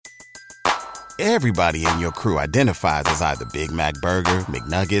Everybody in your crew identifies as either Big Mac Burger,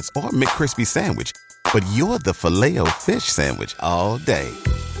 McNuggets, or McCrispy Sandwich. But you're the Filet-O-Fish Sandwich all day.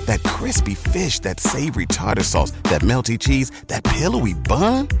 That crispy fish, that savory tartar sauce, that melty cheese, that pillowy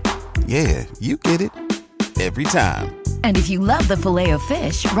bun. Yeah, you get it. Every time. And if you love the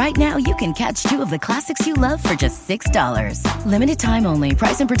Filet-O-Fish, right now you can catch two of the classics you love for just $6. Limited time only.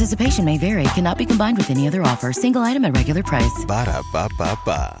 Price and participation may vary. Cannot be combined with any other offer. Single item at regular price.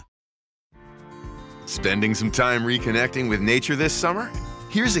 Ba-da-ba-ba-ba. Spending some time reconnecting with nature this summer?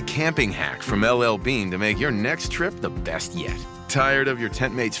 Here's a camping hack from LL Bean to make your next trip the best yet. Tired of your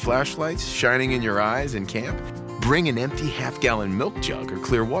tent mate's flashlights shining in your eyes in camp? Bring an empty half-gallon milk jug or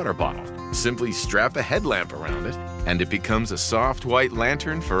clear water bottle. Simply strap a headlamp around it, and it becomes a soft white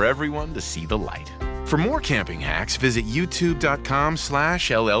lantern for everyone to see the light. For more camping hacks, visit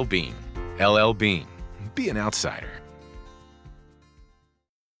youtube.com/LLbean. LL Bean. Be an outsider.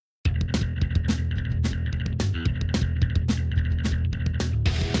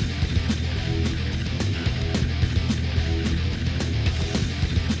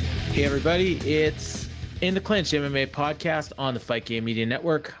 Hey everybody, it's In the Clinch MMA podcast on the Fight Game Media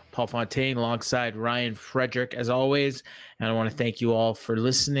Network. Paul Fontaine alongside Ryan Frederick as always. And I want to thank you all for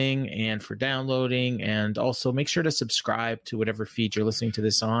listening and for downloading. And also make sure to subscribe to whatever feed you're listening to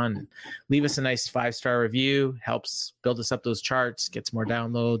this on. Leave us a nice 5-star review. Helps build us up those charts, gets more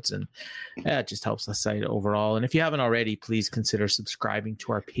downloads, and it just helps the site overall. And if you haven't already, please consider subscribing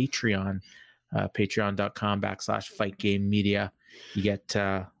to our Patreon, patreon.com/FightGameMedia. You get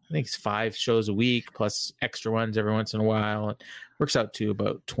I think it's 5 shows a week plus extra ones every once in a while. It works out to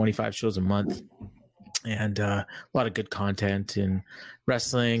about 25 shows a month, and a lot of good content in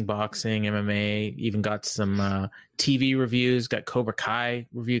wrestling, boxing, MMA. Even got some TV reviews. Got Cobra Kai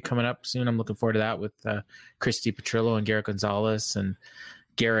review coming up soon. I'm looking forward to that with Christy Petrillo and Garrett Gonzalez. And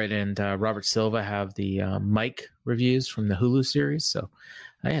Garrett and Robert Silva have the Mike reviews from the Hulu series. So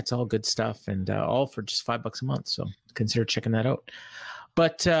yeah, it's all good stuff, and all for just $5 a month. So consider checking that out.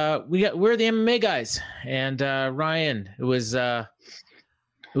 But we're the MMA guys, and Ryan, it was a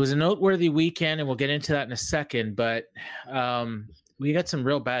noteworthy weekend, and we'll get into that in a second. But we got some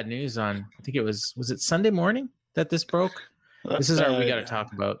real bad news on. I think it was it Sunday morning that this broke. This is our we got to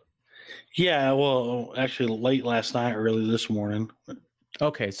talk about. Yeah, well, actually, late last night, early this morning.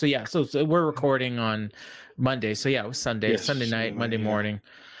 Okay, so yeah, so we're recording on Monday. So yeah, it was Sunday, yes, Sunday night, Monday morning.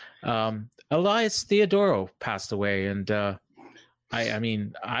 Elias Theodorou passed away, and I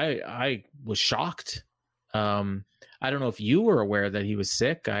mean, I was shocked. I don't know if you were aware that he was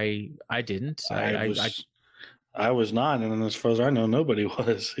sick. I didn't. I was not, and as far as I know, nobody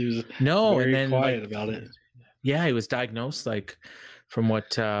was. He was very quiet about it. Yeah, he was diagnosed, like from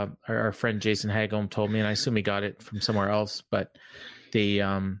what our friend Jason Hagholm told me, and I assume he got it from somewhere else. But he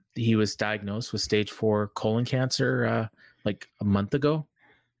was diagnosed with stage 4 colon cancer like a month ago,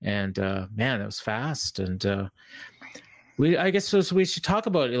 and man, that was fast. And I guess we should talk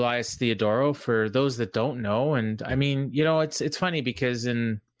about Elias Theodorou for those that don't know. And I mean, you know, it's funny because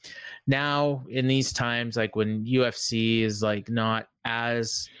now in these times, like when UFC is like not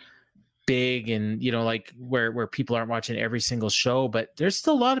as big, and you know, like where people aren't watching every single show, but there's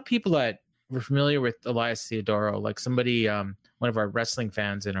still a lot of people that were familiar with Elias Theodorou. Like somebody, one of our wrestling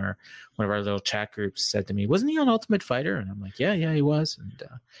fans in one of our little chat groups said to me, "Wasn't he on Ultimate Fighter?" And I'm like, yeah, he was. And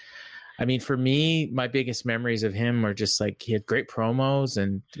I mean, for me, my biggest memories of him are just like he had great promos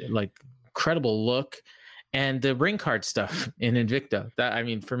and like incredible look, and the ring card stuff in Invicta. That, I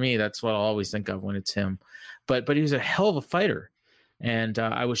mean, for me, that's what I'll always think of when it's him. But he was a hell of a fighter, and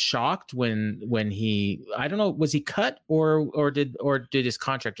I was shocked when he, I don't know, was he cut or did his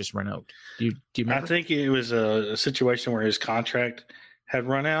contract just run out? Do you remember? I think it was a situation where his contract had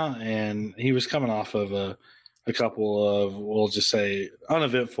run out, and he was coming off of a couple of, we'll just say,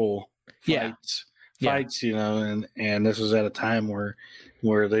 uneventful fights, you know, and this was at a time where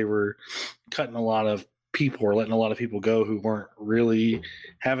they were cutting a lot of people or letting a lot of people go who weren't really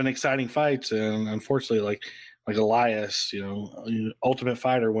having exciting fights. And unfortunately, like Elias, you know, Ultimate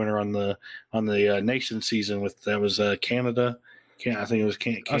Fighter winner on the nation season that was Canada. I think it was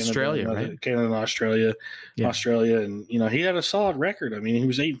Canada, Australia, right? Canada and Australia, and you know, he had a solid record. I mean, he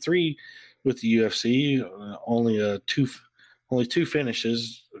was 8-3 with the UFC, only two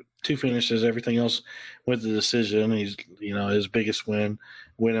finishes. Everything else went to decision. He's, you know, his biggest win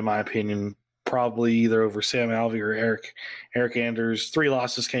in my opinion, probably either over Sam Alvey or Eric Anders. 3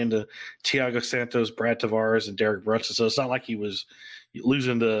 losses came to Thiago Santos, Brad Tavares, and Derek Brunson. So it's not like he was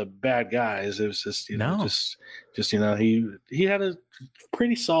losing to bad guys. It was just, you know, just you know, he had a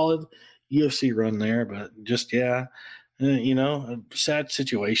pretty solid UFC run there, but just a sad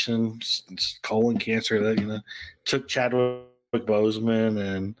situation, colon cancer that, took Chadwick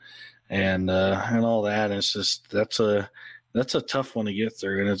Boseman and all that. And it's just, that's a tough one to get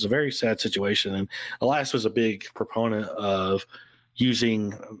through. And it's a very sad situation. And Elias was a big proponent of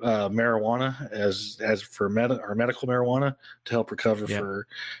using marijuana as for medical marijuana to help recover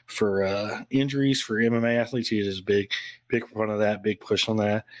for injuries for MMA athletes. He is a big proponent of that, big push on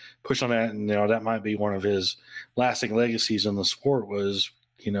that. And, that might be one of his lasting legacies in the sport was,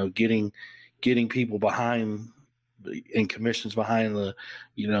 getting people behind and commissions behind the,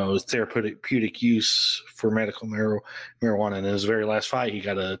 therapeutic use for medical marijuana. And in his very last fight, he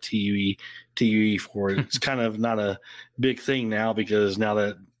got a TUE for it. It's kind of not a big thing now because now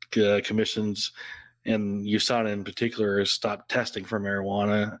that commissions and USADA in particular has stopped testing for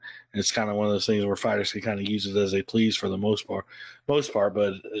marijuana. It's kind of one of those things where fighters can kind of use it as they please for the most part. But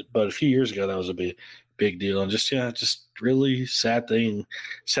a few years ago, that was a big deal. And just really sad thing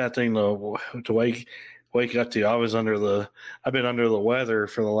to wake up to. I've been under the weather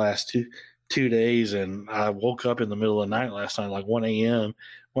for the last two days, and I woke up in the middle of the night last night, like 1 a.m.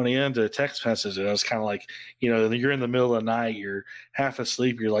 to a text message, and I was kind of like, you're in the middle of the night, you're half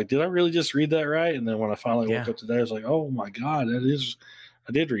asleep, you're like, did I really just read that right? And then when I finally woke up today, I was like, oh my God, I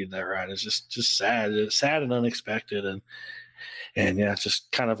did read that right. It's just sad. It's sad and unexpected, and it's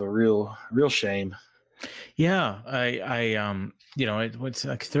just kind of a real shame. Yeah, it's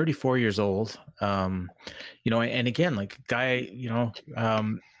like 34 years old. And again, like guy,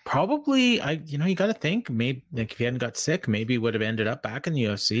 probably you got to think maybe like if he hadn't got sick, maybe would have ended up back in the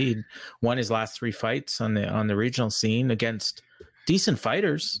UFC. He'd won his last 3 fights on the regional scene against decent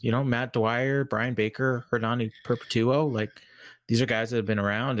fighters, Matt Dwyer, Brian Baker, Hernani Perpetuo. Like these are guys that have been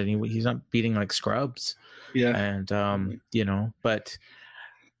around, and he's not beating like scrubs. Yeah. And, but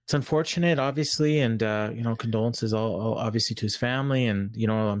it's unfortunate, obviously. And, condolences all obviously to his family and,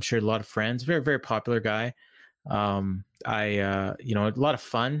 I'm sure a lot of friends, very, very popular guy. A lot of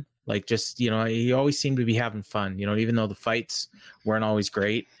fun, like just, he always seemed to be having fun, even though the fights weren't always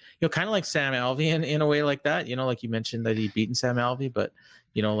great, kind of like Sam Alvey in a way like that, like you mentioned that he'd beaten Sam Alvey, but,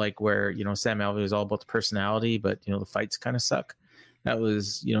 like where, Sam Alvey was all about the personality, but, the fights kind of suck. That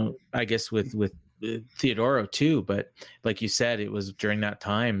was, I guess with Theodorou too, but like you said, it was during that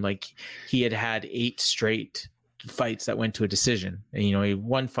time, like he had 8 straight fights that went to a decision, and, he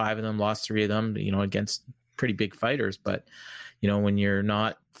won 5 of them, lost 3 of them, against pretty big fighters. But, when you're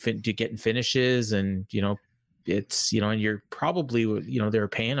not getting finishes and, it's, and you're probably, they were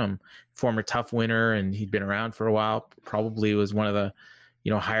paying him, former tough winner, and he'd been around for a while, probably was one of the,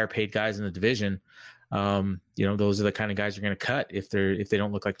 higher paid guys in the division. Those are the kind of guys you're going to cut if they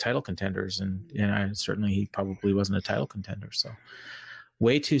don't look like title contenders. And certainly he probably wasn't a title contender. So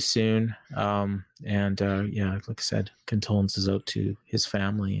way too soon. Like I said, condolences out to his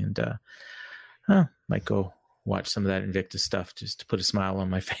family, and might go watch some of that Invictus stuff just to put a smile on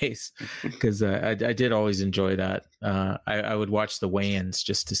my face, because I did always enjoy that. I would watch the weigh-ins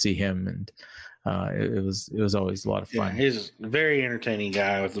just to see him, and it was always a lot of fun. Yeah, he's a very entertaining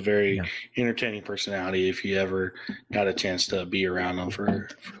guy with a very entertaining personality. If you ever got a chance to be around him for a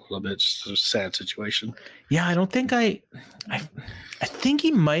little bit, just a sad situation. Yeah, I don't think I think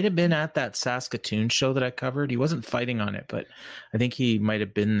he might have been at that Saskatoon show that I covered. He wasn't fighting on it, but I think he might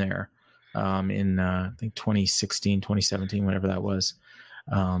have been there in I think 2016, 2017, whatever that was.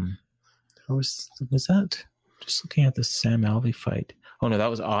 Was that? Just looking at the Sam Alvey fight. Oh no,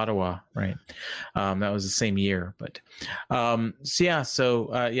 that was Ottawa, right? That was the same year, but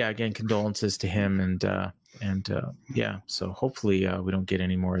again, condolences to him, and so hopefully we don't get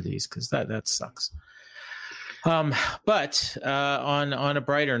any more of these, because that sucks. But on a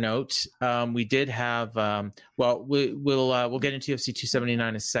brighter note, we did have we'll get into UFC 279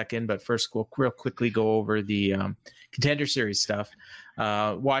 in a second, but first we'll real quickly go over the Contender Series stuff.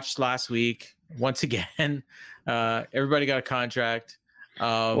 Watched last week once again. Everybody got a contract.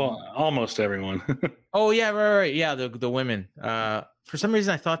 Almost everyone. Oh yeah, right. Yeah, the women. For some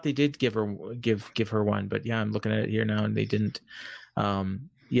reason, I thought they did give her one, but yeah, I'm looking at it here now, and they didn't.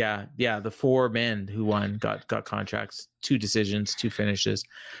 The 4 men who won got contracts, 2 decisions, 2 finishes.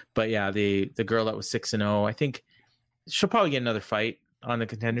 But yeah, the girl that was 6-0, I think she'll probably get another fight on the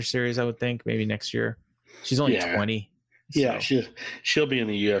Contender Series. I would think maybe next year. She's only 20. Yeah, so. She'll be in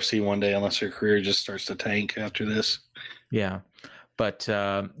the UFC one day, unless her career just starts to tank after this. Yeah. But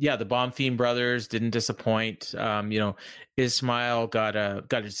the Bonfim brothers didn't disappoint. Ismail got a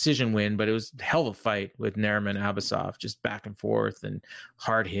decision win, but it was a hell of a fight with Nariman Abasov, just back and forth and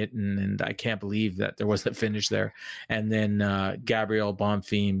hard hitting. And I can't believe that there was a finish there. And then Gabriel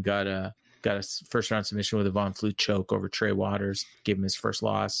Bonfim got a got a first round submission with a Von Flue choke over Trey Waters, gave him his first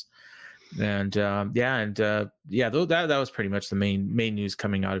loss. And that was pretty much the main news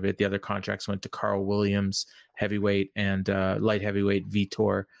coming out of it. The other contracts went to Carl Williams, heavyweight, and light heavyweight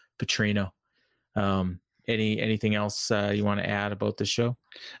Vitor Petrino. Anything else you want to add about the show?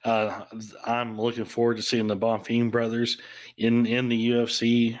 I'm looking forward to seeing the Bonfim brothers in the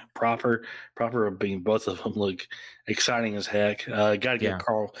UFC proper. Being both of them look exciting as heck. Got to give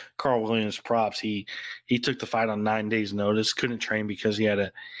Carl Williams props. He took the fight on 9 days' notice. Couldn't train because he had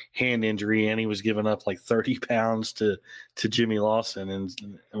a hand injury, and he was giving up like 30 pounds to Jimmy Lawson, and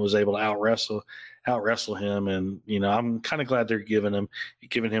was able to out wrestle him. And I'm kind of glad they're giving him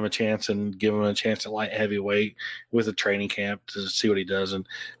a chance, and giving him a chance at light heavyweight with a training camp to see what he does. And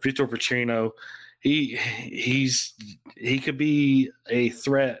Vitor Petrino, he could be a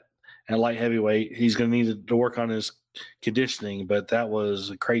threat at light heavyweight. He's going to need to work on his conditioning, but that was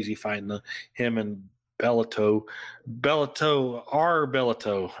a crazy fight. Him and Bellato.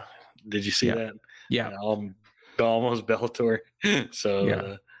 Did you see that? Yeah. Almost Bellator. So,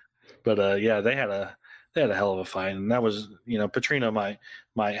 yeah. They had a hell of a fight, and that was, Petrino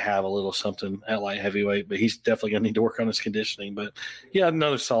might have a little something at light heavyweight, but he's definitely going to need to work on his conditioning. But yeah,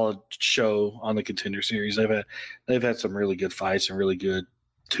 another solid show on the Contender Series. They've had some really good fights and really good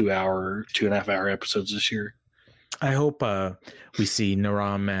 2.5 hour episodes this year. I hope we see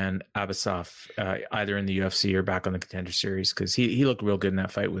Naram and Abasov either in the UFC or back on the Contender Series, because he looked real good in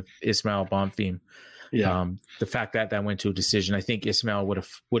that fight with Ismail Bonfim. Yeah. The fact that went to a decision, I think Ismail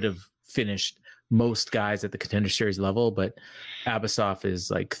would have finished most guys at the Contender Series level, but Abasov is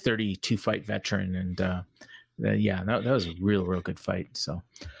like 32 fight veteran, and that was a real good fight. So,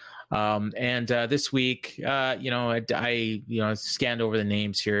 this week, I scanned over the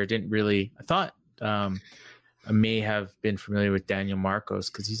names here. I thought I may have been familiar with Daniel Marcos,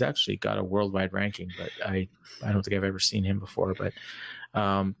 because he's actually got a worldwide ranking, but I don't think I've ever seen him before. But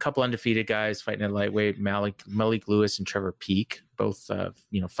couple undefeated guys fighting at lightweight, Malik Lewis and Trevor Peake, both 5-0,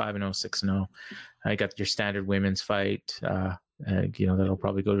 6-0. I got your standard women's fight. That'll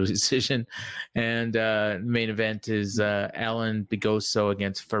probably go to a decision. And main event is Alan Bigoso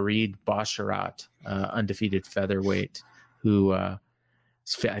against Farid Basharat, undefeated featherweight, who I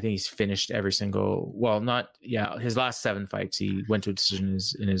think he's finished every single. Well, not his last 7 fights he went to a decision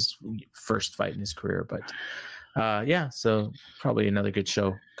in his first fight in his career, but. So probably another good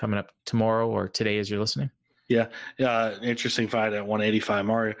show coming up tomorrow or today as you're listening. Yeah. Interesting fight at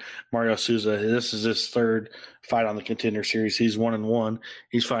 185. Mario Souza. This is his 3rd fight on the Contender Series. He's 1-1.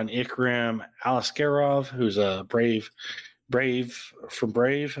 He's fighting Ikram Alaskarov, who's a Brave from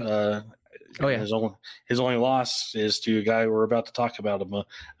Brave. His only loss is to a guy we're about to talk about him a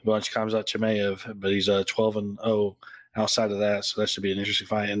bunch, Khamzat Chimaev, but he's 12-0. Outside of that, so that should be an interesting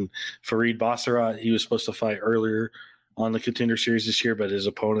fight. And Farid Basharat, he was supposed to fight earlier on the Contender Series this year, but his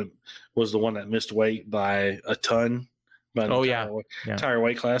opponent was the one that missed weight by a ton, entire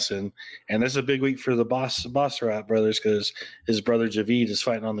weight class. And this is a big week for the Basharat brothers, because his brother Javid is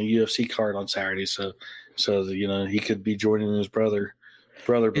fighting on the UFC card on Saturday. So he could be joining his brother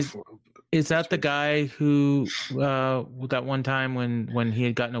before. Is that the guy who that one time when he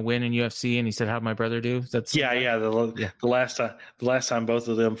had gotten a win in UFC and he said, "How'd my brother do?" The last time both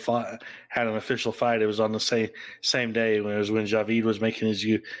of them had an official fight, it was on the same day when Javid was making his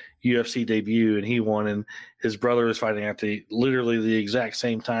UFC debut, and he won, and his brother was fighting at literally the exact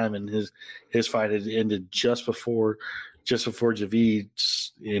same time, and his fight had ended just before Javid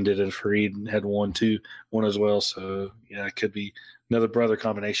ended, and Farid had won as well. So it could be another brother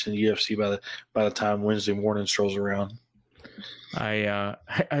combination in the UFC by the time Wednesday morning strolls around. I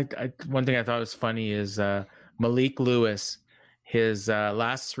one thing I thought was funny is Malik Lewis. His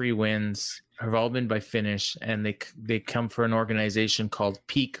last 3 wins have all been by finish, and they come for an organization called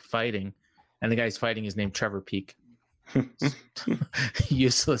Peak Fighting, and the guy's fighting is named Trevor Peake.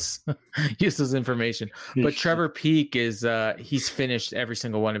 useless information. But Trevor Peake is he's finished every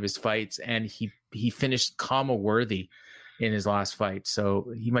single one of his fights, and he finished Kama worthy in his last fight,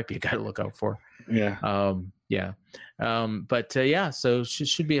 so he might be a guy to look out for. So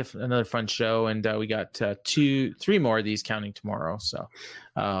should be another fun show, and we got 3 more of these counting tomorrow, so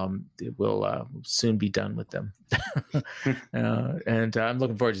we'll soon be done with them. And I'm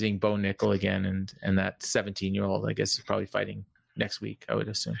looking forward to seeing Bo Nickel again, and that 17-year-old, I guess, is probably fighting next week, I would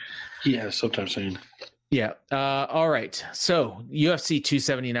assume. Yeah, sometime soon. Yeah. All right. So UFC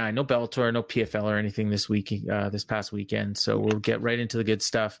 279, no Bellator, no PFL or anything this past weekend. So we'll get right into the good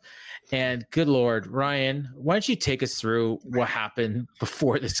stuff. And good Lord, Ryan, why don't you take us through what happened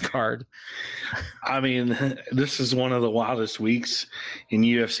before this card? I mean, this is one of the wildest weeks in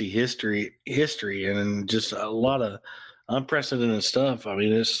UFC history, and just a lot of unprecedented stuff. I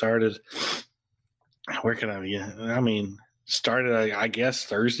mean, it started. Where can I begin? I mean, started, I guess,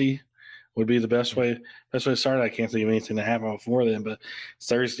 Thursday would be the best way to start. I can't think of anything that happened before then, but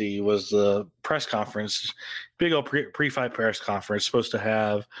Thursday was the press conference, big old pre-fight press conference, supposed to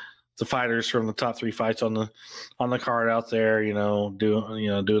have the fighters from the top 3 fights on the card out there, doing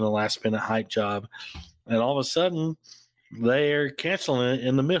the last minute hype job, and all of a sudden they're canceling it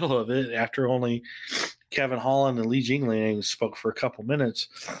in the middle of it after only Kevin Holland and Li Jingliang spoke for a couple minutes.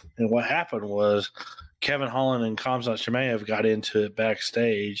 And what happened was Kevin Holland and Khamzat Chimaev got into it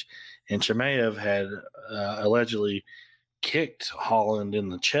backstage, and Chimaev had allegedly kicked Holland in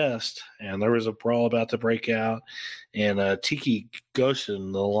the chest, and there was a brawl about to break out. And Tiki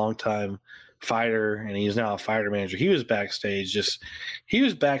Goshen, the longtime fighter, and he's now a fighter manager, he was backstage just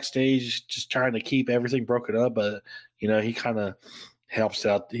trying to keep everything broken up, but he kind of helps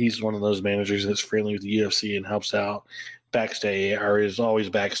out. He's one of those managers that's friendly with the UFC and helps out backstage, or is always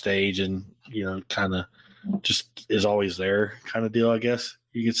backstage, and kind of just is always there kind of deal, I guess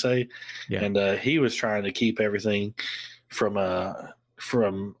you could say. Yeah. And he was trying to keep everything from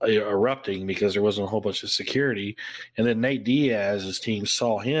erupting because there wasn't a whole bunch of security. And then Nate Diaz's team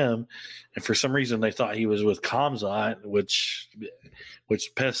saw him, and for some reason they thought he was with Khamzat, which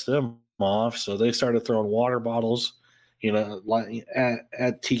pissed them off. So they started throwing water bottles, like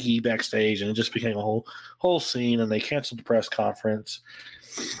at Tiki backstage, and it just became a whole scene. And they canceled the press conference,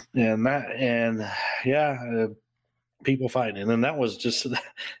 people fighting. And then that was just the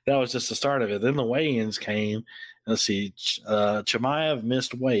start of it. Then the weigh-ins came. Let's see, Chimaev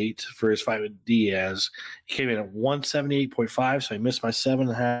missed weight for his fight with Diaz. He came in at 178.5, so he missed by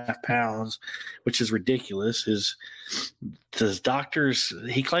 7.5 pounds, which is ridiculous.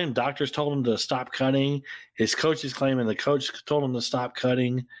 He claimed doctors told him to stop cutting. His coach is claiming the coach told him to stop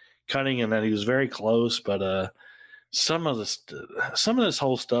cutting, and that he was very close. But some of this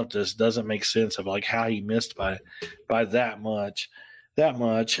whole stuff just doesn't make sense of like how he missed by that much.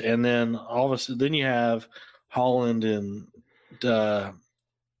 And then all of a sudden, then you have Holland and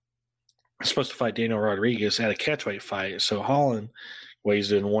supposed to fight Daniel Rodriguez at a catchweight fight. So Holland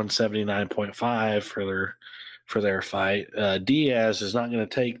weighs in 179.5 for their fight. Diaz is not going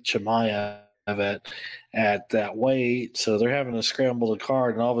to take Chimaev at that weight, so they're having to scramble the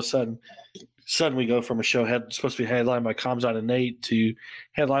card. And all of a sudden we go from a show supposed to be headlined by Khamzat and Nate to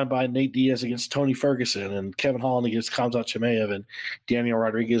headlined by Nate Diaz against Tony Ferguson, and Kevin Holland against Khamzat Chimaev, and Daniel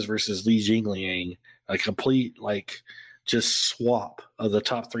Rodriguez versus Li Jingliang. A complete just swap of the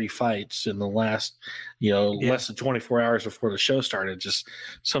top 3 fights in the last less than 24 hours before the show started. Just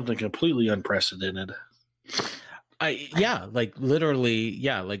something completely unprecedented. Literally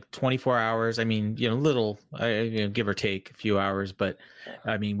 24 hours. I mean, give or take a few hours, but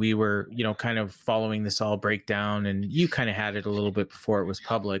I mean, we were, kind of following this all breakdown, and you kind of had it a little bit before it was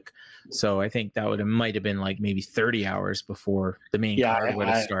public. So I think that might have been like maybe 30 hours before the main card would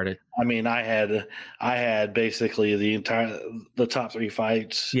have started. I mean, I had basically the top 3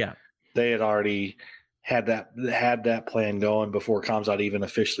 fights. Yeah. They had already had that plan going before Khamzat even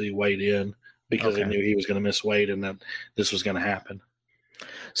officially weighed in, because they knew he was going to miss weight and that this was going to happen.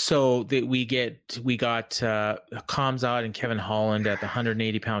 So we got Khamzat and Kevin Holland at the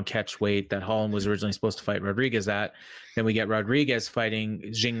 180-pound catch weight that Holland was originally supposed to fight Rodriguez at. Then we get Rodriguez fighting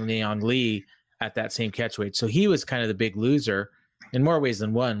Jingliang Li at that same catch weight. So he was kind of the big loser in more ways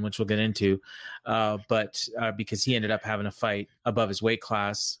than one, which we'll get into. But because he ended up having a fight above his weight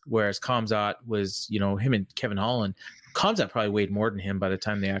class, whereas Khamzat was, him and Kevin Holland, Khamzat probably weighed more than him by the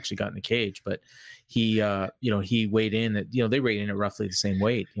time they actually got in the cage, but he weighed in at, they weighed in at roughly the same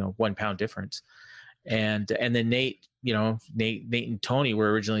weight, 1 pound difference. And then Nate and Tony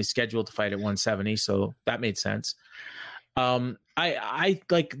were originally scheduled to fight at 170. So that made sense. I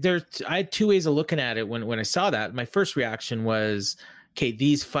had 2 ways of looking at it when I saw that. My first reaction was, okay,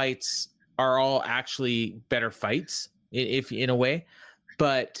 these fights are all actually better fights if in a way,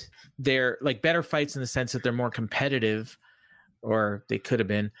 but they're like better fights in the sense that they're more competitive, or they could have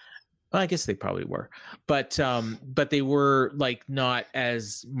been. Well, I guess they probably were, but they were like not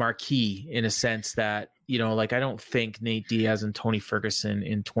as marquee in a sense that, I don't think Nate Diaz and Tony Ferguson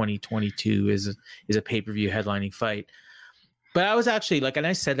in 2022 is a pay-per-view headlining fight. But I was actually and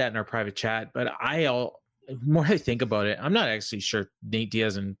I said that in our private chat, but more I think about it, I'm not actually sure Nate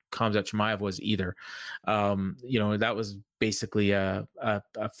Diaz and Khamzat Chimaev was either. That was basically a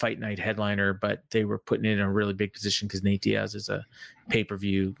fight night headliner, but they were putting it in a really big position because Nate Diaz is a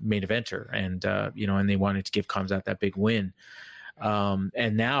pay-per-view main eventer, and and they wanted to give Khamzat that big win.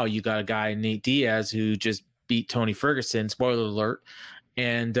 And now you got a guy, Nate Diaz, who just beat Tony Ferguson, spoiler alert,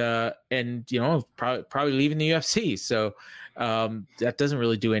 and probably leaving the UFC. So that doesn't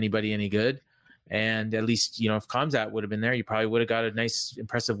really do anybody any good. And at least, if Khamzat would have been there, you probably would have got a nice,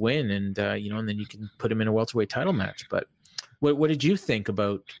 impressive win. And, and then you can put him in a welterweight title match. But what did you think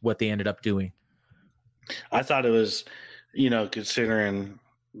about what they ended up doing? I thought it was, considering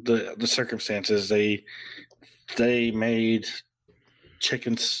the circumstances, they made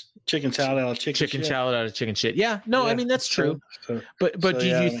chicken salad out of chicken salad out of chicken shit. Yeah, no, yeah. I mean, that's true. But do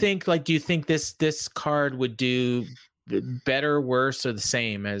you think this card would do better, worse, or the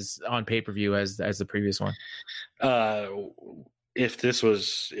same as on pay-per-view as the previous one? If this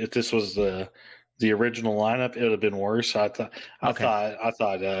was the original lineup, it would have been worse. I thought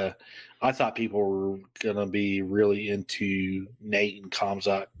people were gonna be really into Nate and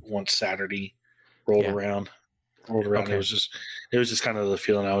Khamzat once Saturday rolled around. Okay. It was just kind of the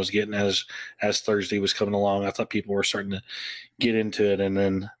feeling I was getting as Thursday was coming along. I thought people were starting to get into it,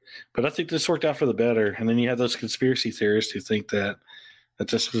 but I think this worked out for the better. And then you have those conspiracy theorists who think that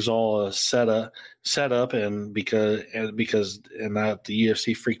this was all a set up, and because that the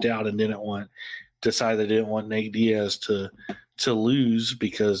UFC freaked out and decided they didn't want Nate Diaz to lose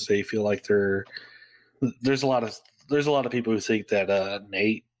because they feel like there's a lot of people who think that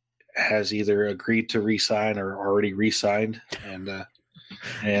Nate has either agreed to re-sign or already re-signed, and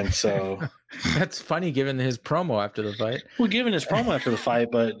so that's funny given his promo after the fight. Well, given his promo after the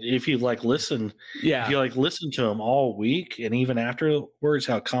fight, but if you listen to him all week and even afterwards,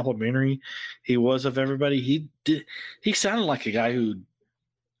 how complimentary he was of everybody, he sounded like a guy who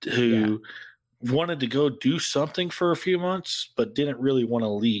wanted to go do something for a few months, but didn't really want to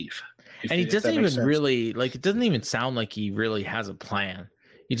leave. And he doesn't even really it doesn't even sound like he really has a plan.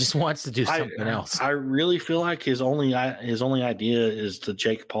 He just wants to do something else. I really feel like his only idea is the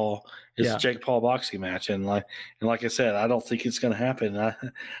Jake Paul boxing match, and like I said, I don't think it's going to happen.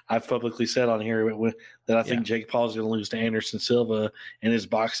 I've publicly said on here that I think Jake Paul is going to lose to Anderson Silva, and his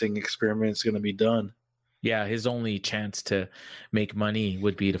boxing experiment is going to be done. Yeah, his only chance to make money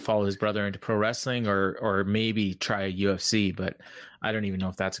would be to follow his brother into pro wrestling, or maybe try a UFC. But I don't even know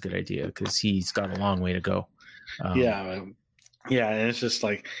if that's a good idea because he's got a long way to go. Yeah, and it's just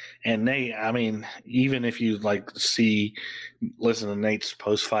and Nate, I mean, even if you listen to Nate's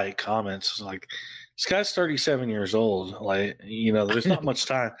post-fight comments, this guy's 37 years old. There's not much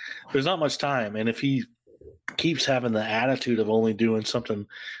time. There's not much time. And if he keeps having the attitude of only doing something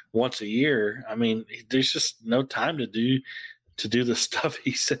once a year, I mean, there's just no time to do the stuff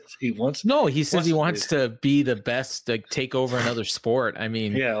he says he wants. No, he says he wants to be the best, take over another sport. I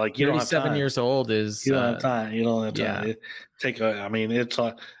mean, you don't have 37 years old is you don't have time. You don't have time.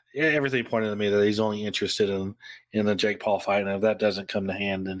 Yeah. Everything pointed to me that he's only interested in the Jake Paul fight, and if that doesn't come to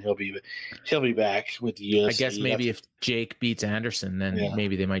hand, then he'll be back with the UFC. I guess maybe if Jake beats Anderson, then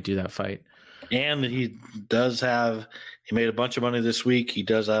maybe they might do that fight. And he made a bunch of money this week. He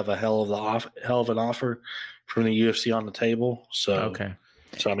does have a hell of an offer from the UFC on the table. So okay.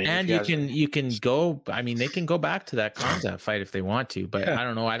 So I mean, and you can go. I mean, they can go back to that Khamzat fight if they want to, but I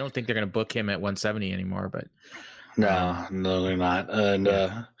don't know. I don't think they're going to book him at 170 anymore. But no, they're not. And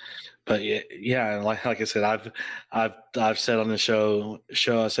but yeah, and like I said, I've said on the show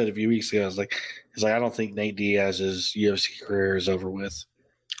I said a few weeks ago, I was like, I don't think Nate Diaz's UFC career is over with.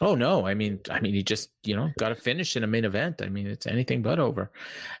 Oh no! I mean, he just got to finish in a main event. I mean, it's anything but over.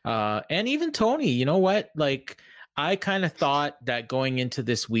 And even Tony, you know what? I kind of thought that going into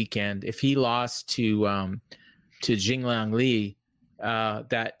this weekend, if he lost to Jingliang Li,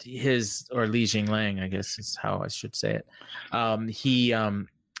 that or Li Jinglang, I guess is how I should say it. That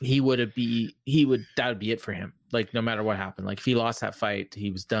would be it for him. No matter what happened, if he lost that fight,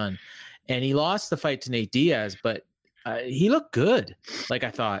 he was done. And he lost the fight to Nate Diaz, but he looked good. I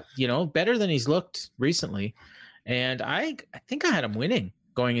thought, better than he's looked recently. And I think I had him winning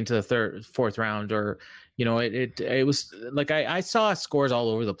going into the fourth round, or, it was I saw scores all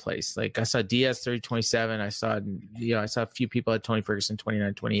over the place. I saw Diaz 30-27. I saw a few people had Tony Ferguson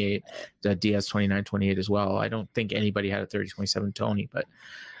 29-28, Diaz 29-28 as well. I don't think anybody had a 30-27 Tony,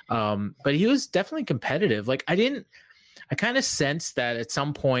 but he was definitely competitive. I kind of sensed that at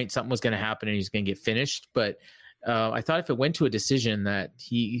some point something was going to happen and he's going to get finished, but I thought if it went to a decision that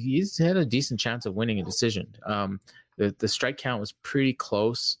he's had a decent chance of winning a decision. The strike count was pretty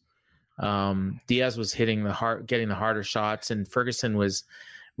close. Diaz was getting the harder shots, and Ferguson was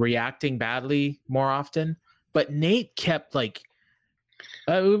reacting badly more often. But Nate kept like,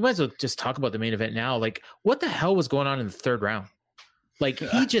 we might as well just talk about the main event now. Like, what the hell was going on in the third round? Like,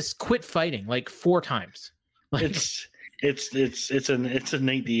 he just quit fighting like 4 times. Like, it's a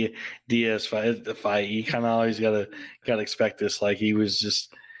Nate Diaz fight. The fight, you kind of always gotta expect this. Like, he was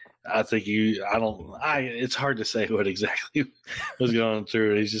just. It's hard to say what exactly was going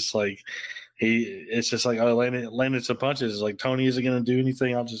through. He's just like, it's just like, oh, landed some punches. It's like, Tony isn't going to do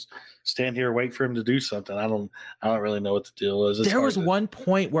anything. I'll just stand here and wait for him to do something. I don't really know what the deal is. There was one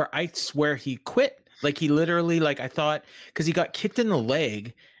point where I swear he quit. Like, he literally, like, I thought, because he got kicked in the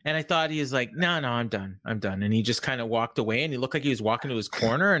leg, and I thought he was like, no, I'm done. And he just kind of walked away, and he looked like he was walking to his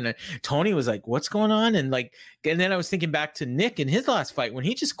corner, and Tony was like, what's going on? And then I was thinking back to Nick in his last fight when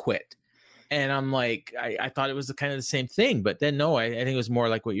he just quit. And I'm like, I thought it was kind of the same thing, but then no, I think it was more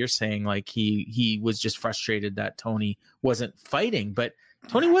like what you're saying. Like, he was just frustrated that Tony wasn't fighting, but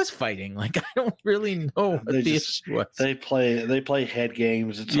Tony was fighting. Like, I don't really know what the issue was. They play head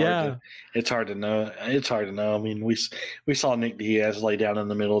games. It's hard to know. I mean, we saw Nick Diaz lay down in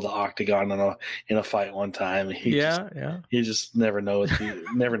the middle of the octagon in a fight one time. You just never know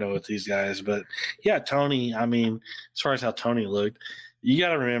with these guys. But yeah, Tony. I mean, as far as how Tony looked, you got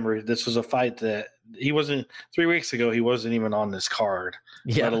to remember this was a fight that he wasn't 3 weeks ago. He wasn't even on this card,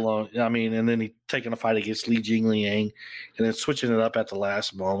 let alone. I mean, and then he taking a fight against Li Jingliang, and then switching it up at the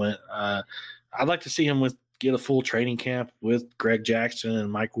last moment. I'd like to see him get a full training camp with Greg Jackson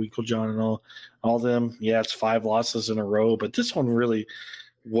and Mike Winkeljohn and all them. Yeah, it's 5 losses in a row, but this one really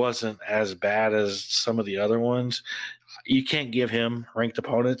wasn't as bad as some of the other ones. You can't give him ranked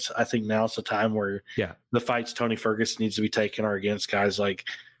opponents. I think now's the time where the fights Tony Ferguson needs to be taking are against guys like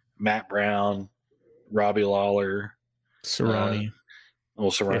Matt Brown, Robbie Lawler, Cerrone.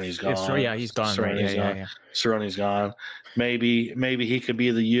 Cerrone's gone. He's gone. Cerrone's gone. Maybe he could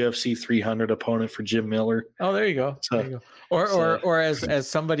be the UFC 300 opponent for Jim Miller. Oh, there you go. Or as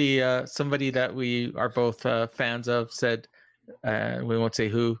somebody that we are both fans of said, we won't say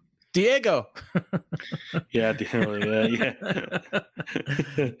who. Diego. Yeah.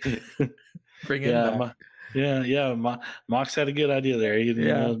 Bring him back. Yeah. Mox had a good idea there.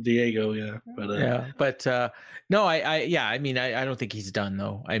 Diego. Yeah. But no, I mean, I don't think he's done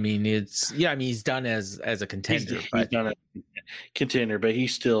though. I mean, he's done as a contender. He's done as a contender, but he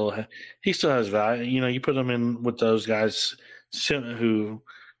still has value. You know, you put him in with those guys who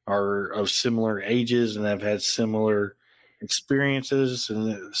are of similar ages and have had similar experiences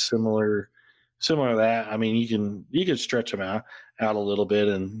and similar to that. I mean, you can stretch them out a little bit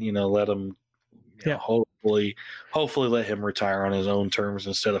and, you know, let them hopefully let him retire on his own terms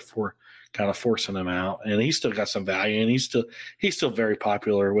instead of kind of forcing him out. And he's still got some value, and he's still very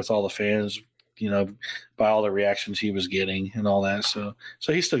popular with all the fans, you know, by all the reactions he was getting and all that. So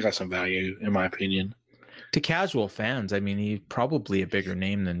he's still got some value in my opinion. To casual fans, I mean, he's probably a bigger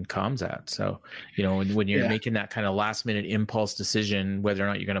name than Khamzat. So, you know, when you're making that kind of last minute impulse decision, whether or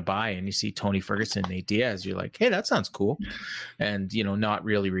not you're going to buy, and you see Tony Ferguson, Nate Diaz, you're like, hey, that sounds cool. And, you know, not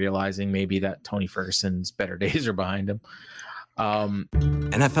really realizing maybe that Tony Ferguson's better days are behind him.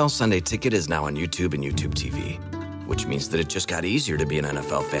 NFL Sunday Ticket is now on YouTube and YouTube TV, which means that it just got easier to be an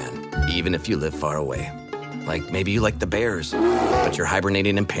NFL fan, even if you live far away. Like maybe you like the Bears, but you're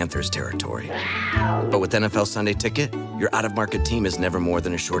hibernating in Panthers territory. But with NFL Sunday Ticket, your out-of-market team is never more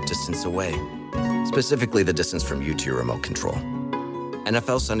than a short distance away. Specifically, the distance from you to your remote control.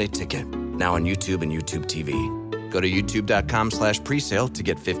 NFL Sunday Ticket, now on YouTube and YouTube TV. Go to youtube.com/presale to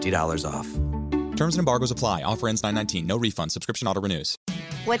get $50 off. Terms and embargoes apply. Offer ends 9/19. No refund. Subscription auto renews.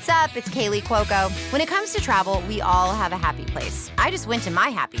 What's up? It's Kaylee Cuoco. When it comes to travel, we all have a happy place. I just went to my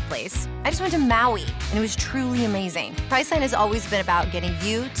happy place. I just went to Maui, and it was truly amazing. Priceline has always been about getting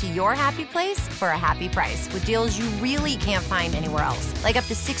you to your happy place for a happy price with deals you really can't find anywhere else. Like up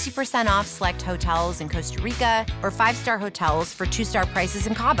to 60% off select hotels in Costa Rica or 5-star hotels for 2-star prices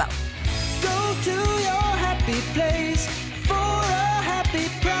in Cabo. Go to your happy place for a happy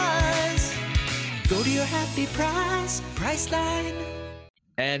price. Go to your happy price, Priceline.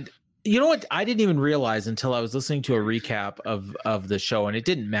 And you know what? I didn't even realize until I was listening to a recap of the show, and it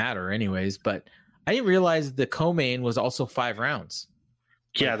didn't matter anyways, but I didn't realize the co-main was also 5 rounds.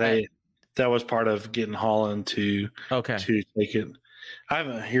 Yeah, that was part of getting Holland to take it. I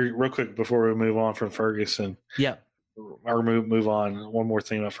have here real quick before we move on from Ferguson. Yeah. Or move on. One more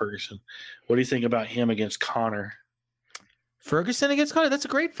thing about Ferguson. What do you think about him against Connor? Ferguson against Connor? That's a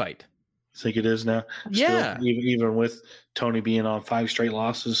great fight. think it is now? Yeah. Still, even with Tony being on 5 straight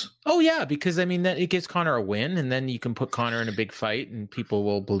losses. Oh yeah, because I mean that it gives Conor a win, and then you can put Conor in a big fight, and people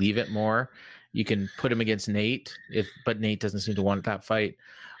will believe it more. You can put him against Nate, but Nate doesn't seem to want that fight,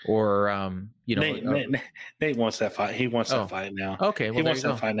 or Nate wants that fight. He wants that fight now. Okay, well, he wants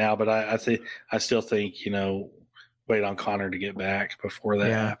that fight now, but I still think wait on Conor to get back before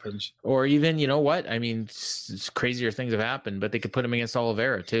that happens. Or even, you know what? I mean, it's crazier things have happened, but they could put him against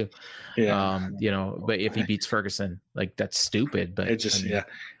Oliveira too. Yeah. But if he beats Ferguson, like that's stupid. But it just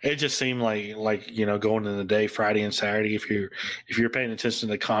it just seemed like going in the day, Friday and Saturday. If you're paying attention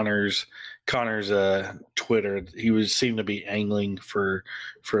to Conor's Twitter, he seemed to be angling for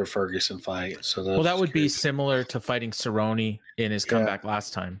a Ferguson fight. So that would be similar to fighting Cerrone in his comeback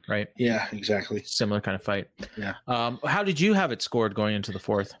last time, right? Yeah, exactly. Similar kind of fight. Yeah. How did you have it scored going into the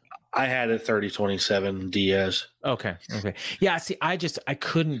fourth? I had it 30-27 Diaz. Okay. Yeah. See, I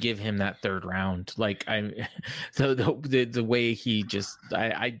couldn't give him that third round. Like the way he just,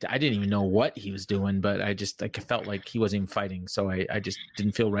 I didn't even know what he was doing, but I felt like he wasn't even fighting. So I just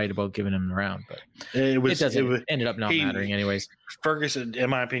didn't feel right about giving him the round, but it ended up not mattering anyways. Ferguson, in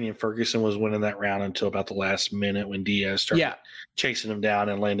my opinion, was winning that round until about the last minute when Diaz started chasing him down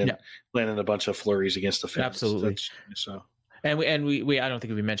and landing a bunch of flurries against the fence. Absolutely. And we I don't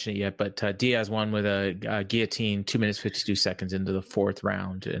think we mentioned it yet, but Diaz won with a guillotine 2 minutes 52 seconds into the fourth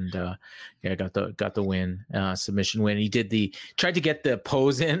round, and got the win, submission win. He tried to get the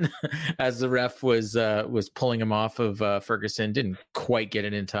pose in as the ref was pulling him off of Ferguson. Didn't quite get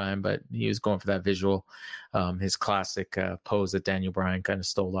it in time, but he was going for that visual, his classic pose that Daniel Bryan kind of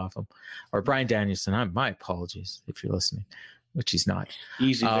stole off him, or Bryan Danielson. My apologies if you're listening, which he's not.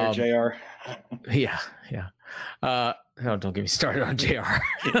 Easy there, JR. Yeah. Don't get me started on JR.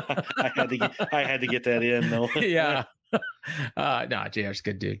 I had to get that in though. Yeah. No, JR's a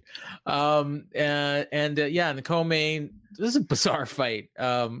good dude. In the co-main, this is a bizarre fight.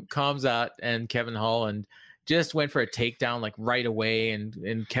 Khamzat and Kevin Holland just went for a takedown like right away,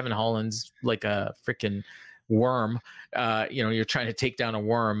 and Kevin Holland's like a freaking worm. You're trying to take down a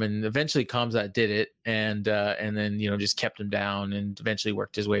worm, and eventually Khamzat did it, and then just kept him down and eventually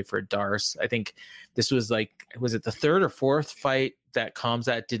worked his way for a Darce. I think this was was it the third or fourth fight that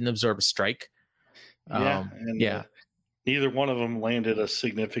Khamzat didn't absorb a strike? Neither one of them landed a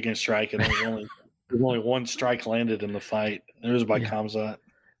significant strike, and there was only one strike landed in the fight. It was by Khamzat.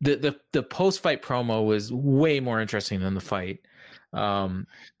 The post-fight promo was way more interesting than the fight.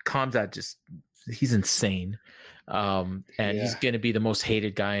 Khamzat he's insane. He's going to be the most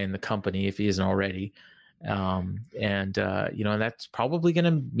hated guy in the company if he isn't already. And that's probably going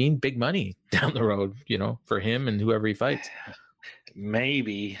to mean big money down the road, for him and whoever he fights.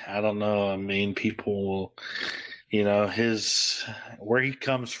 Maybe. I don't know. I mean, people will, where he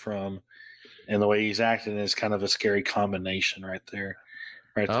comes from and the way he's acting is kind of a scary combination right there.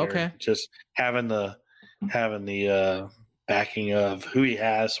 Okay. Just having the backing of who he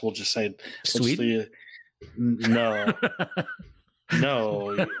has, we'll just say Sweden. No.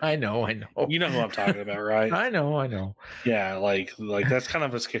 I know. You know who I'm talking about, right? I know. Yeah, like that's kind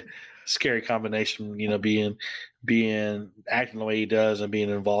of a scary combination, being acting the way he does and being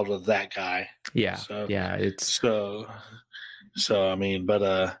involved with that guy. Yeah. So I mean, but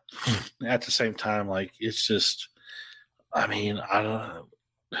at the same time, like it's just, I mean, I don't know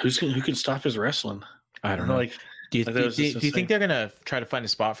who can stop his wrestling. I don't know. Like, do you think they're gonna try to find a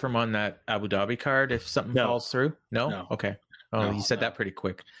spot for him on that Abu Dhabi card if something falls through? No. Okay. Oh, you said that pretty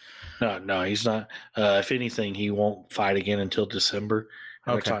quick. No, he's not. If anything, he won't fight again until December.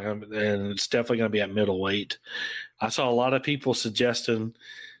 Okay. And it's definitely going to be at middleweight. I saw a lot of people suggesting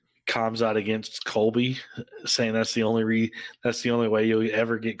Khamzat against Colby, saying that's the only way you'll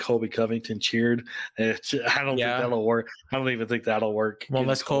ever get Colby Covington cheered. I don't think that'll work. I don't even think that'll work. Well,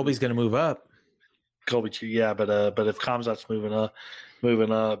 unless Colby's going to move up. Colby, yeah, but if Khamzat's moving up,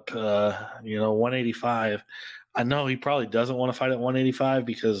 185. I know he probably doesn't want to fight at 185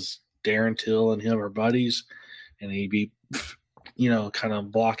 because Darren Till and him are buddies, and he'd be, kind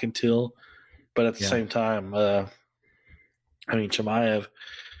of blocking Till. But at the same time, Chimaev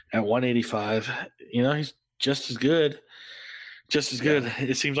at 185, he's just as good.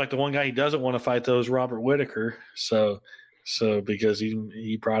 It seems like the one guy he doesn't want to fight though is Robert Whitaker. So because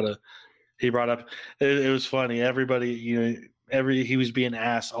he brought up, it was funny. Everybody, he was being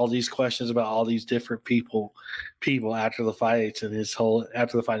asked all these questions about all these different people after the fights, and his whole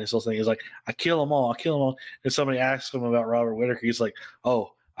thing is like, I kill them all. And somebody asked him about Robert Whitaker. He's like,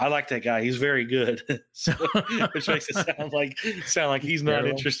 oh, I like that guy. He's very good. So, which makes it sound like he's not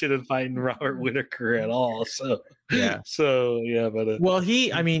interested in fighting Robert Whitaker at all. So yeah, but well, he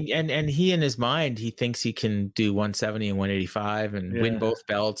in his mind, he thinks he can do 170 and 185 and win both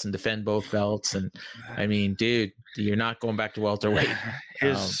belts and defend both belts. And I mean, dude, you're not going back to welterweight.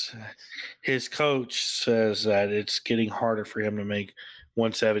 His coach says that it's getting harder for him to make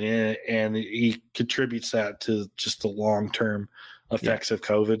 170, and he contributes that to just the long-term effects of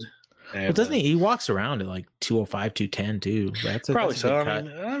COVID. And, well, doesn't he? He walks around at like 205, 210 too. Probably so.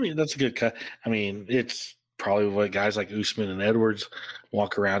 I mean, that's a good cut. I mean, it's probably what guys like Usman and Edwards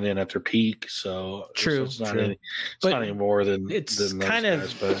walk around in at their peak. So true. It's not any more than it's than kind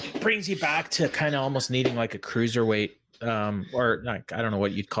those of guys, but brings you back to kind of almost needing like a cruiserweight, or like, I don't know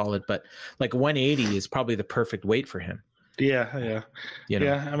what you'd call it, but like 180 is probably the perfect weight for him. Yeah. You know?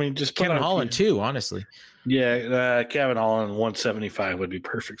 Yeah. I mean, just Kevin Holland too, honestly. Yeah, Kevin Holland 175 would be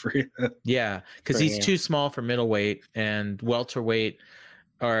perfect for you. Yeah, because he's too small for middleweight and welterweight.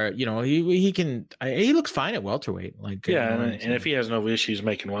 Or he can. He looks fine at welterweight. Like and if he has no issues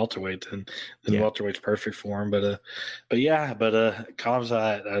making welterweight, then welterweight's perfect for him. But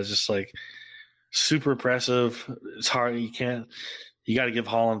Khamzat, I was just like super impressive. It's hard. You got to give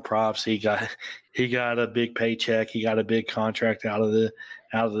Holland props. He got a big paycheck. He got a big contract out of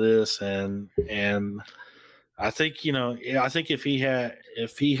this, and I think if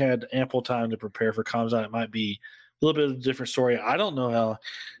he had ample time to prepare for Khamzat, it might be a little bit of a different story. I don't know how.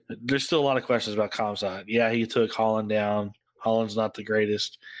 There's still a lot of questions about Khamzat. Yeah, he took Holland down. Holland's not the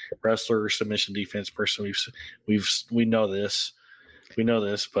greatest wrestler or submission defense person. We know this. We know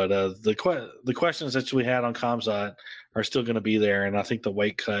this, but the questions that we had on Khamzat are still going to be there, and I think the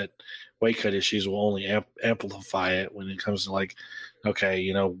weight cut issues will only amplify it when it comes to like,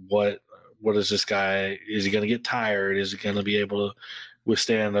 okay, what is this guy? Is he going to get tired? Is he going to be able to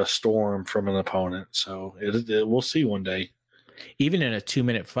withstand a storm from an opponent? So we'll see one day. Even in a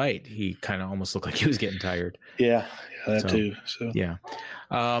 2-minute fight, he kind of almost looked like he was getting tired. Yeah, that too. So yeah.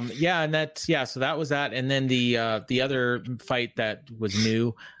 And so that was that. And then the other fight that was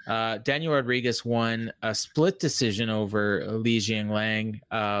new, Daniel Rodriguez won a split decision over Li Jingliang.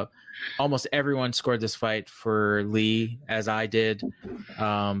 Almost everyone scored this fight for Li, as I did.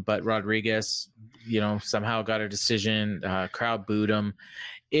 But Rodriguez, somehow got a decision. Crowd booed him.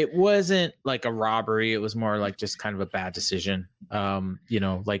 It wasn't like a robbery. It was more like just kind of a bad decision.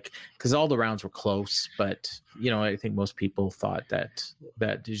 Because all the rounds were close, but I think most people thought that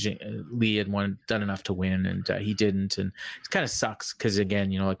Li had done enough to win, and he didn't. And it kind of sucks because,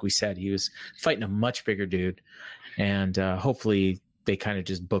 again, like we said, he was fighting a much bigger dude, and hopefully they kind of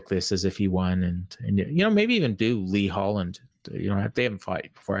just book this as if he won, and maybe even do Lee Holland. They haven't fought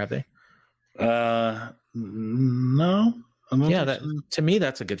before, have they? No. To me,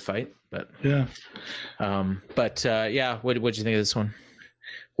 that's a good fight. But yeah, what did you think of this one?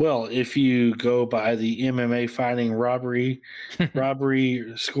 Well, if you go by the MMA fighting robbery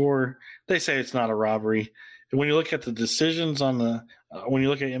score, they say it's not a robbery. And when you look at the decisions when you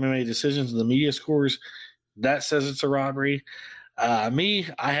look at MMA decisions and the media scores, that says it's a robbery. I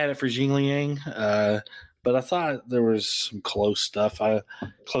had it for Jingliang, but I thought there was some close stuff in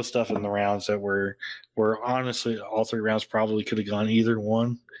the rounds that were honestly, all 3 rounds probably could have gone either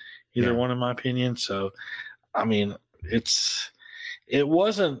one in my opinion. So, I mean, it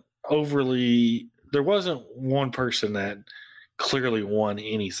wasn't overly. There wasn't one person that clearly won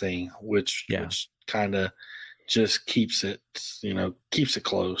anything, which kind of just keeps it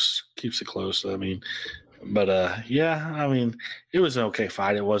close. I mean. But it was an okay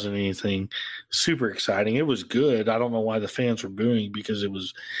fight. It wasn't anything super exciting. It was good. I don't know why the fans were booing, because it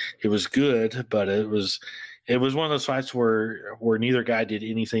was good, but it was one of those fights where neither guy did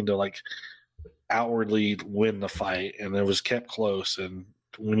anything to like outwardly win the fight, and it was kept close. And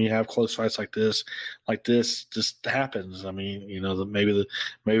when you have close fights like this just happens. I mean, maybe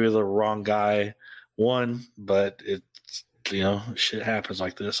the wrong guy won, but shit happens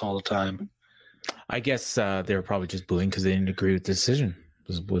like this all the time. I guess they were probably just booing because they didn't agree with the decision.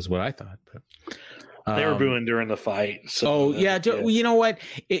 Was what I thought. But they were booing during the fight. So you know what?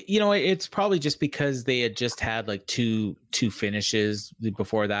 It's probably just because they had just had like two finishes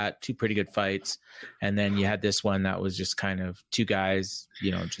before that, 2 pretty good fights, and then you had this one that was just kind of 2 guys,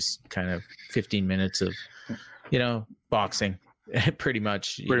 just kind of 15 minutes of, boxing, pretty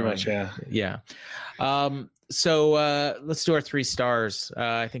much. Yeah. So let's do our 3 stars.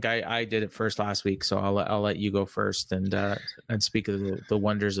 I think I did it first last week, so I'll let you go first and speak of the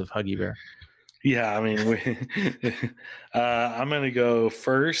wonders of Huggy Bear. Yeah, I mean, I'm going to go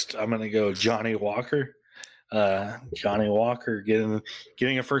first. I'm going to go Johnny Walker. Johnny Walker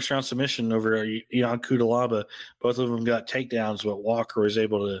getting a first round submission over Ion Cutelaba. Both of them got takedowns, but Walker was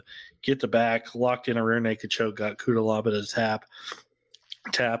able to get the back, locked in a rear naked choke, got Cutelaba to tap.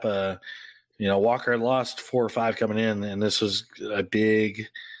 Walker had lost 4 or 5 coming in, and this was a big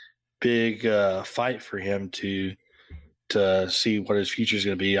fight for him to see what his future is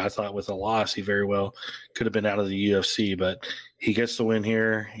going to be. I thought with a loss, he very well could have been out of the UFC, but he gets the win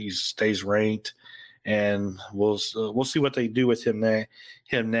here. He stays ranked, and we'll see what they do with him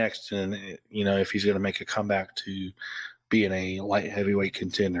next, and if he's going to make a comeback to being a light heavyweight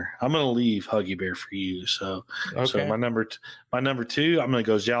contender. I'm going to leave Huggy Bear for you. So my number 2, I'm going to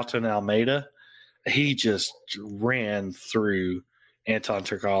go Jalton Almeida. He just ran through Anton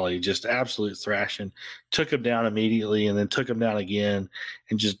Turkalj, just absolute thrashing, took him down immediately, and then took him down again,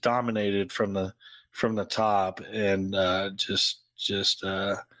 and just dominated from the top, and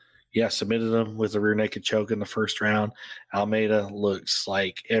submitted him with a rear naked choke in the first round. Almeida looks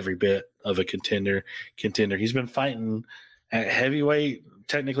like every bit of a contender. He's been fighting at heavyweight,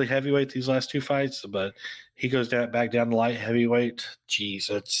 technically heavyweight, these last 2 fights, but he goes back down to light heavyweight. Jeez,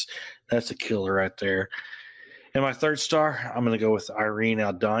 that's a killer right there. And my 3rd star, I'm going to go with Irene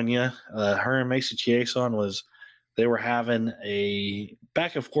Aldana. Her and Macy Chiasson they were having a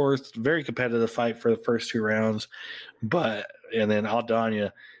back and forth, very competitive fight for the first 2 rounds, and then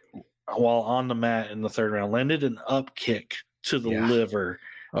Aldana, while on the mat in the 3rd round, landed an up kick to the liver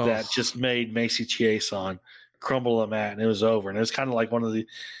that just made Macy Chiasson crumble the mat, and it was over. And it was kind of like one of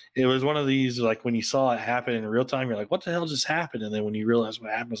these, like when you saw it happen in real time, you're like, what the hell just happened? And then when you realize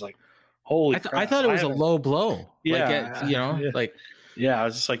what happened, it's like, holy crap. I thought it was a low blow. Yeah. I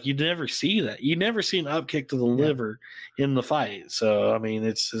was just like, you never see that. You never see an up kick to the liver in the fight. So, I mean,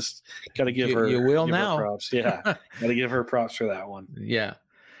 it's just got to give her props. Yeah. Got to give her props for that one. Yeah.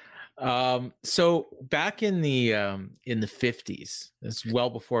 So back in the 50s, it's well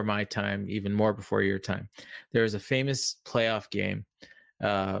before my time, even more before your time, there was a famous playoff game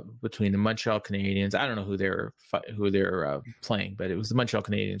between the Montreal Canadiens. I don't know who they're playing, but it was the Montreal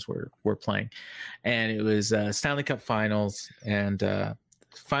Canadiens were playing, and it was Stanley Cup Finals, and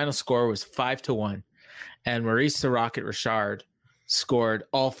final score was 5-1, and Maurice the Rocket Richard scored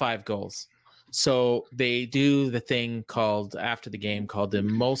all 5 goals. So they do the thing called after the game called the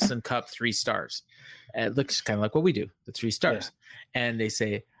Molson Cup 3 stars. It looks kind of like what we do, the 3 stars, and they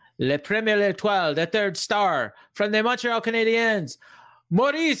say Le Premier L'Étoile, the 3rd star from the Montreal Canadiens,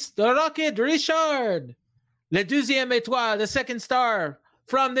 Maurice the Rocket Richard. Le Deuxième Étoile, the 2nd star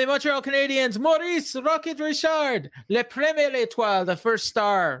from the Montreal Canadiens, Maurice Rocket Richard. Le Premier L'Étoile, the 1st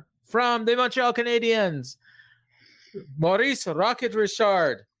star from the Montreal Canadiens, Maurice Rocket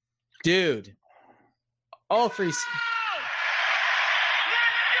Richard. Dude, all 3.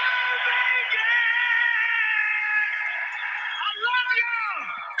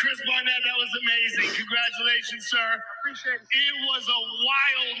 Chris Barnett, that was amazing. Congratulations, sir. Appreciate it. It was a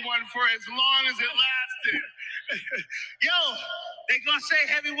wild one for as long as it lasted. Yo, they gonna say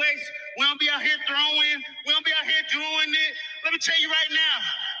heavyweights, we don't be out here throwing, we don't be out here doing it. Let me tell you right now,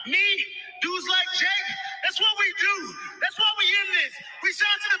 me, dudes like Jake, that's what we do. That's why we in this. We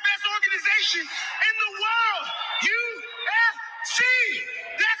signed to the best organization in the world, UFC.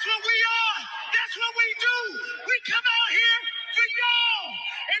 That's what we are. That's what we do. We come out here for y'all,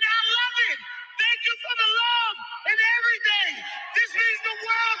 and I love it. Thank you for the love and everything. This means the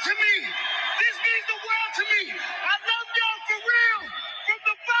world to me. This means the world to me. I love y'all for real, from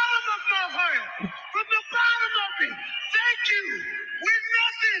the bottom of my heart, from the bottom of it. Thank you. We're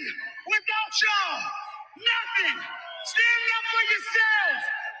nothing without y'all. Nothing. Stand up for yourselves.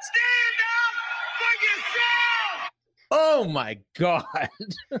 Stand up for yourselves. Oh my God.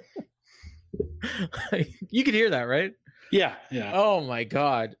 You could hear that, right? Yeah. Oh my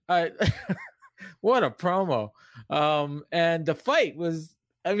God. What a promo. And the fight was,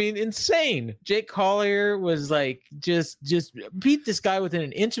 I mean, insane. Jake Collier was like, just beat this guy within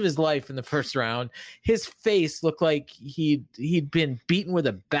an inch of his life in the first round. His face looked like he'd been beaten with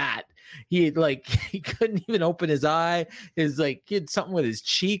a bat. He couldn't even open his eye. He had something with his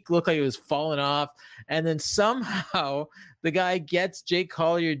cheek, looked like it was falling off. And then somehow the guy gets Jake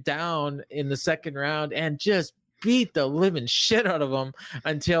Collier down in the 2nd round and just beat the living shit out of him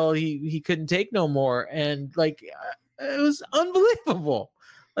until he couldn't take no more. And it was unbelievable.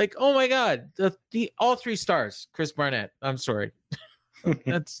 Oh my God, the all 3 stars. Chris Barnett. I'm sorry.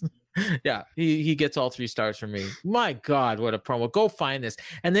 That's Yeah, he gets all 3 stars from me. My God, what a promo. Go find this.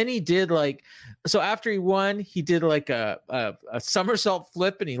 And then he did so after he won, he did a somersault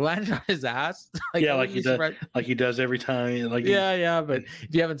flip and he landed on his ass. Like he does every time. But if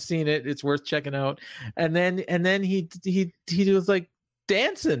you haven't seen it, it's worth checking out. And then he was like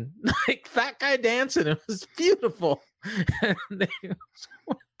dancing, like fat guy dancing. It was beautiful.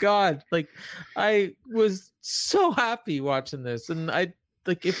 Oh God, I was so happy watching this. And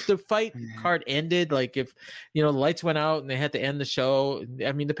if the fight card ended, if the lights went out and they had to end the show,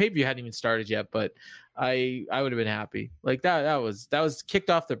 I mean the pay-per-view hadn't even started yet, but I would have been happy. That was kicked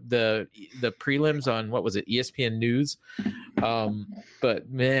off the prelims on, what was it, ESPN News. But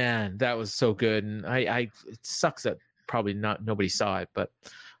man, that was so good. And it sucks that probably nobody saw it, but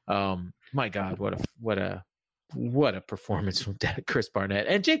my God, what a performance from Chris Barnett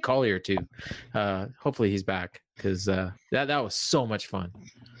and Jake Collier too. Hopefully he's back, because that was so much fun.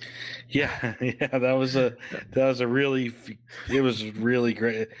 Yeah, that was really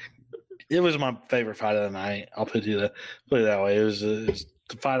great. It was my favorite fight of the night. I'll put it that way. It was the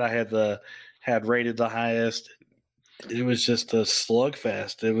fight I had rated the highest. It was just a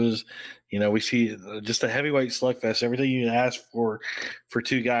slugfest. It was, we see just a heavyweight slugfest. Everything you ask for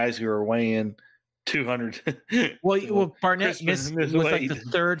 2 guys who are weighing 200. Well, Barnett was like the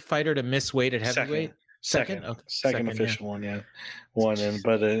 3rd fighter to miss weight at heavyweight. Second? Okay. Second official one, yeah.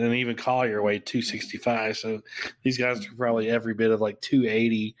 And even Collier weighed 265. So these guys are probably every bit of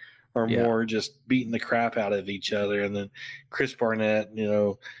 280 or more, just beating the crap out of each other. And then Chris Barnett,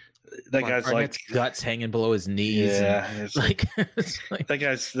 that guy's Barnett's guts hanging below his knees. Yeah, that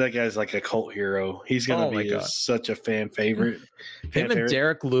guy's like a cult hero. He's gonna be such a fan favorite. And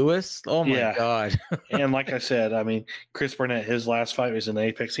Derek Lewis. Oh my God! And like I said, I mean, Chris Barnett, his last fight was in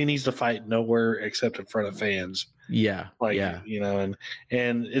Apex. He needs to fight nowhere except in front of fans. Yeah, and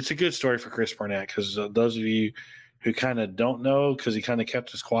it's a good story for Chris Barnett, because those of you who kind of don't know, because he kind of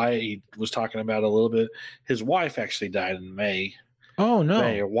kept us quiet, he was talking about a little bit. His wife actually died in May. Oh no!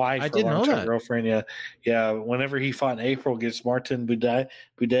 Your wife, I didn't know that. Girlfriend, yeah. Whenever he fought in April against Martin Boudet,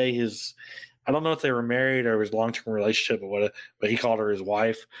 I don't know if they were married or it was a long-term relationship, but he called her his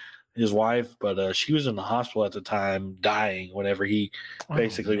wife. But she was in the hospital at the time, dying. Whenever when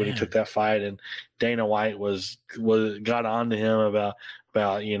he took that fight, and Dana White got on to him about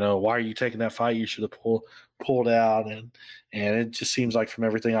why are you taking that fight? You should have pulled out, and it just seems like, from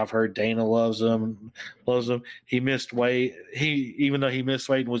everything I've heard, Dana loves him. He missed weight. Even though he missed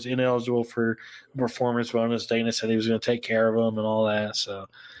weight and was ineligible for performance bonus, Dana said he was going to take care of him and all that. So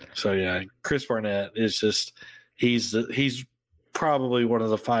yeah, Chris Barnett is just he's probably one of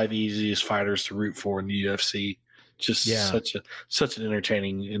the 5 easiest fighters to root for in the UFC. Just such an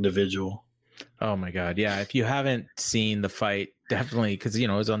entertaining individual. Oh my God. Yeah. If you haven't seen the fight, definitely, because it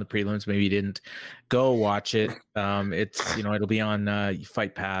was on the prelims, maybe you didn't, go watch it. It's it'll be on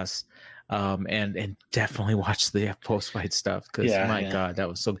Fight Pass, and definitely watch the post-fight stuff, because God, that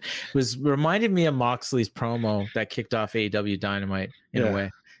was so. It was reminded me of Moxley's promo that kicked off AEW Dynamite in a way.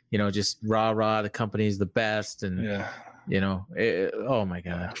 Just rah, the company's the best, and oh my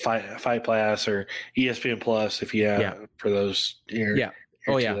God. Fight Pass or ESPN Plus, if you have for those here. Yeah.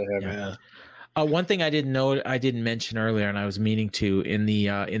 Oh yeah. One thing I didn't mention earlier, and I was meaning to in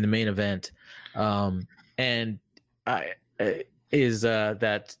the main event, is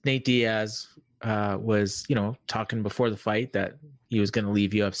that Nate Diaz was talking before the fight that he was going to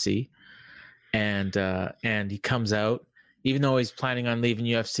leave UFC, and he comes out, even though he's planning on leaving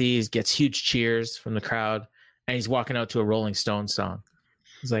UFC, he gets huge cheers from the crowd, and he's walking out to a Rolling Stones song.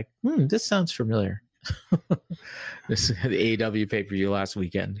 He's like, this sounds familiar. This is the AEW pay-per-view last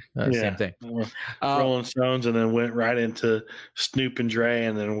weekend. Same thing. Rolling Stones, and then went right into Snoop and Dre,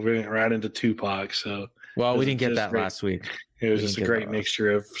 and then went right into Tupac. So we didn't get that last week. It was just a great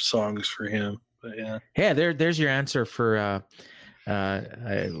mixture of songs for him. But there's your answer for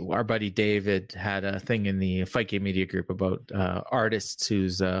our buddy David had a thing in the Fight Game Media group about artists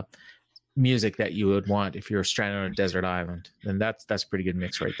whose music that you would want if you were stranded on a desert island, and that's a pretty good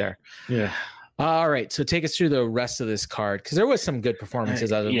mix right there. Yeah. All right, so take us through the rest of this card, because there was some good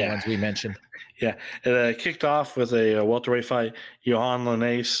performances other than the ones we mentioned. Yeah, it kicked off with a welterweight fight. Johan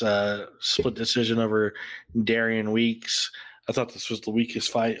Linace split decision over Darian Weeks. I thought this was the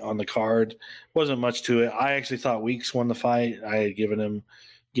weakest fight on the card. Wasn't much to it. I actually thought Weeks won the fight. I had given him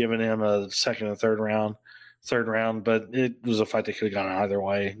a second and third round, but it was a fight that could have gone either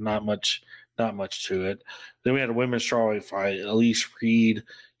way. Not much to it. Then we had a women's strawweight fight. Elise Reed,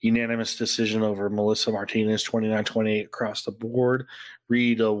 unanimous decision over Melissa Martinez, 29-28 across the board.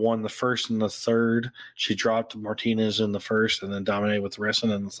 Reed won the first and the third. She dropped Martinez in the first and then dominated with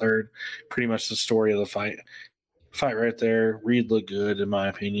wrestling in the third. Pretty much the story of the fight right there. Reed looked good, in my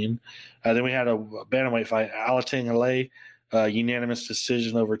opinion. Then we had a bantamweight fight. Alating Halei, unanimous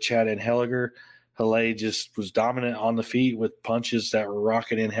decision over Chad and Helliger. Halei just was dominant on the feet with punches that were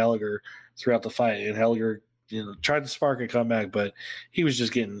rocketing Helliger throughout the fight. And Helliger, tried to spark a comeback, but he was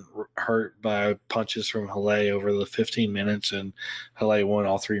just getting hurt by punches from Halei over the 15 minutes, and Halei won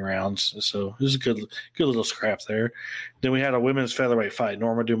all 3 rounds. So it was a good little scrap there. Then we had a women's featherweight fight.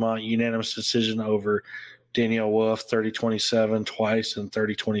 Norma Dumont, unanimous decision over Danielle Wolf, 30-27 twice and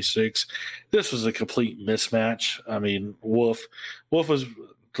 30-26. This was a complete mismatch. I mean, Wolf was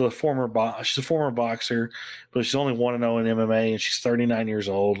she's a former boxer, but she's only 1-0 in MMA, and she's 39 years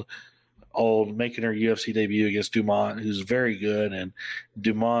old, making her UFC debut against Dumont, who's very good. And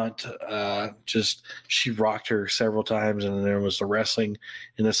Dumont she rocked her several times, and then there was the wrestling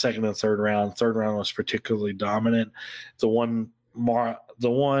in the second and third round. Third round was particularly dominant. The one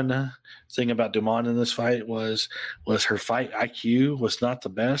thing about Dumont in this fight was her fight IQ was not the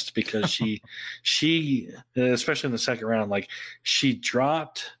best, because she especially in the second round, like, she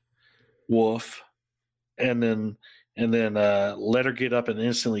dropped Wolf and then let her get up and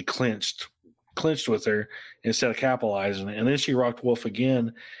instantly clinched with her instead of capitalizing. And then she rocked Wolf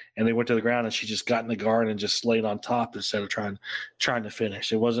again, and they went to the ground, and she just got in the guard and just laid on top instead of trying to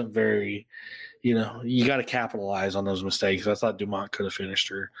finish. It wasn't very, you got to capitalize on those mistakes. I thought Dumont could have finished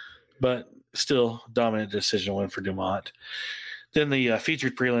her, but still dominant decision win for Dumont. Then the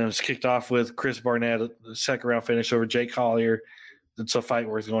featured prelims kicked off with Chris Barnett, the second round finish over Jake Collier. It's a fight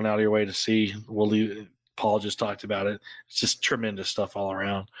worth going out of your way to see. Paul just talked about it. It's just tremendous stuff all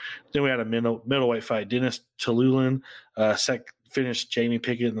around. Then we had a middleweight fight. Dennis Tululin finished Jamie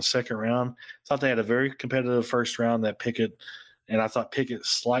Pickett in the second round. Thought they had a very competitive first round that Pickett, and I thought Pickett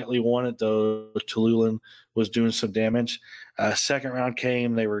slightly won it, though Tululin was doing some damage. Second round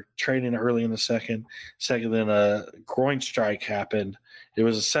came. They were trading early in the second. Then a groin strike happened. It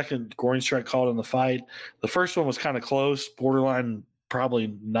was a second groin strike called in the fight. The first one was kind of close, borderline,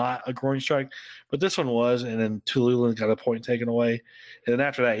 probably not a groin strike, but this one was, and then Tululin got a point taken away. And then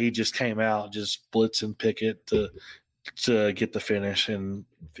after that, he just came out, just blitzing Pickett to get the finish, and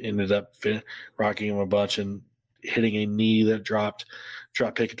ended up rocking him a bunch and hitting a knee that dropped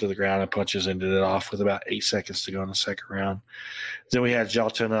Pickett to the ground, and punches ended it off with about 8 seconds to go in the second round. Then we had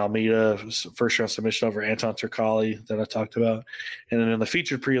Jalton Almeida, first round submission over Anton Turkali that I talked about. And then in the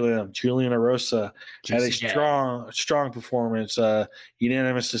featured prelim, Julian Arosa had a strong performance,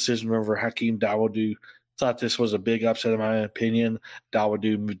 unanimous decision over Hakeem Dawodu. Thought this was a big upset in my opinion.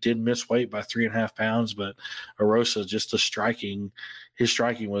 Dawodu did miss weight by 3.5 pounds, but Arosa, just his striking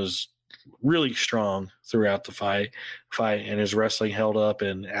was really strong throughout the fight, and his wrestling held up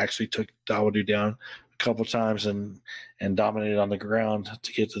and actually took Dawodu down a couple times and dominated on the ground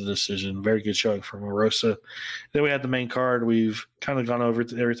to get to the decision. Very good showing from Arosa. Then we had the main card. We've kind of gone over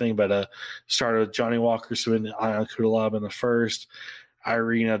everything, but started with Johnny Walker submitting Ion Kudalab in the first.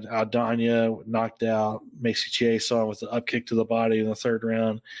 Irina Aldana knocked out Macy Chiasson with an up kick to the body in the third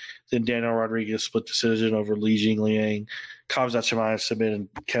round. Then Daniel Rodriguez split decision over Li Jingliang. Khamzat Chimaev submitted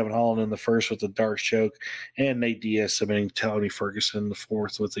Kevin Holland in the first with a dark choke. And Nate Diaz submitting Tony Ferguson in the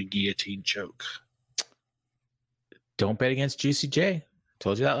fourth with a guillotine choke. Don't bet against Juicy J.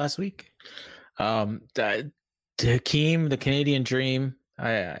 Told you that last week. Hakeem, the Canadian Dream.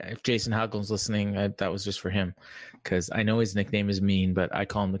 If Jason Hagel's listening, that was just for him, because I know his nickname is Mean, but I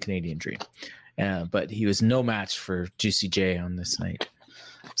call him the Canadian Dream. But he was no match for Juicy J on this night.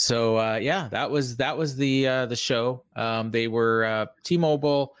 So that was the show. They were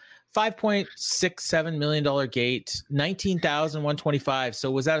T-Mobile, $5.67 million gate, 19,125. So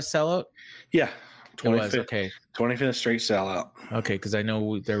was that a sellout? Yeah, 25th, okay. 25th straight sellout. Okay, because I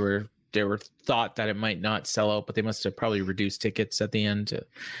know there were thought that it might not sell out, but they must have probably reduced tickets at the end to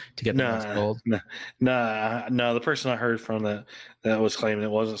get them sold. No. The person I heard from that was claiming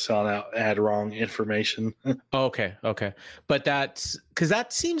it wasn't selling out had wrong information. Okay. But that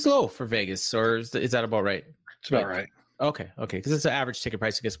seems low for Vegas, or is that about right? It's about right. Okay. Because it's an average ticket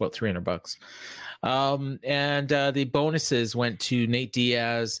price, I guess, about $300. And the bonuses went to Nate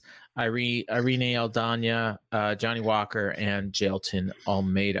Diaz, Irene Aldana, Johnny Walker, and Jalton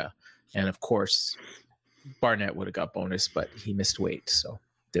Almeida. And of course, Barnett would have got bonus, but he missed weight.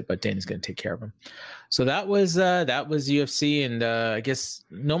 But Danny's going to take care of him. So that was UFC, and I guess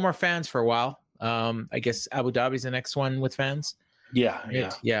no more fans for a while. I guess Abu Dhabi's the next one with fans. Yeah.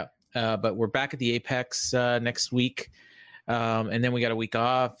 But we're back at the Apex next week. And then we got a week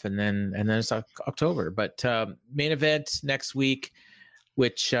off, and then it's October. But main event next week,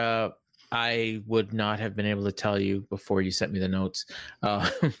 which I would not have been able to tell you before you sent me the notes.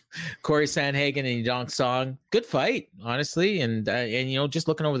 Corey Sandhagen and Yadong Song, good fight, honestly. And just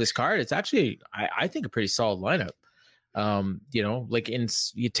looking over this card, it's actually I think a pretty solid lineup.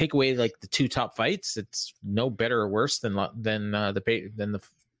 You take away like the two top fights, it's no better or worse than the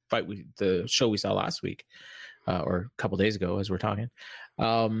fight the show we saw last week or a couple days ago as we're talking.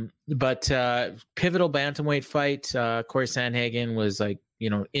 But pivotal bantamweight fight. Corey Sandhagen was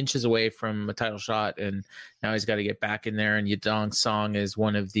inches away from a title shot, and now he's got to get back in there. And Yadong Song is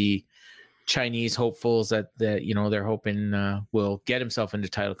one of the Chinese hopefuls that they're hoping will get himself into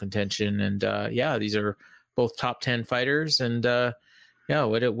title contention. And these are both top 10 fighters. And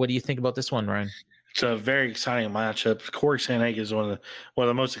what do you think about this one, Ryan? It's a very exciting matchup. Corey Sandhagen is one of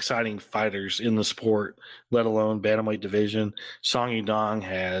the most exciting fighters in the sport, let alone bantamweight division. Song Yadong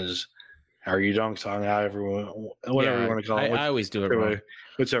has, or Yadong Song, whatever you want to call it. I always do it wrong.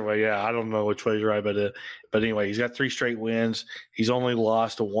 Whichever way, I don't know which way is right, but anyway, he's got 3 straight wins. He's only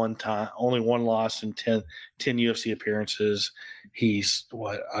lost one loss in 10 UFC appearances. He's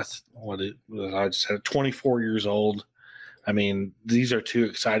 24 years old. I mean, these are 2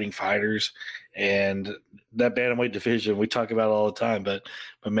 exciting fighters, and that bantamweight division we talk about all the time. But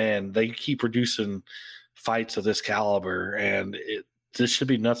man, they keep producing fights of this caliber, and this should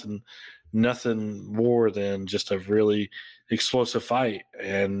be nothing more than just a really explosive fight.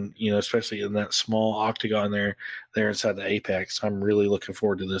 And especially in that small octagon there inside the Apex, I'm really looking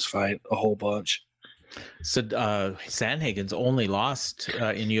forward to this fight a whole bunch. So Sandhagen's only lost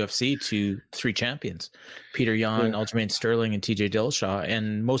in UFC to 3 champions: Peter Yan, Aljamain Sterling, and TJ Dillashaw.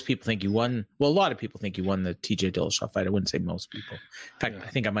 And most people think you won. Well, a lot of people think you won the TJ Dillashaw fight. I wouldn't say most people. In fact, I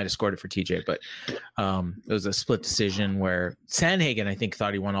think I might have scored it for TJ, but it was a split decision where Sandhagen, I think,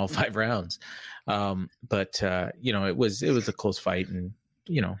 thought he won all 5 rounds. But it was a close fight, and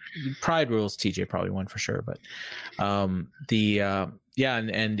pride rules. TJ probably won for sure, but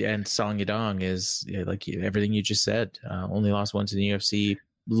and Song Yadong is like everything you just said. Only lost once in the UFC. A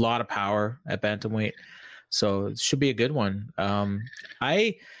lot of power at bantamweight, so it should be a good one.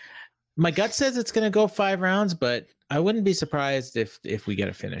 My gut says it's going to go 5 rounds, but I wouldn't be surprised if we get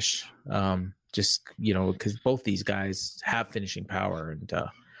a finish. Because both these guys have finishing power, and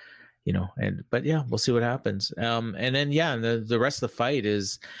we'll see what happens. And then the rest of the fight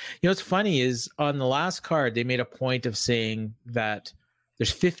is, what's funny is on the last card they made a point of saying that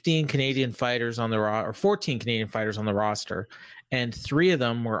there's 15 Canadian fighters on the or 14 Canadian fighters on the roster, and 3 of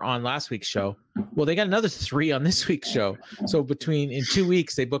them were on last week's show. Well, they got another 3 on this week's show. So in 2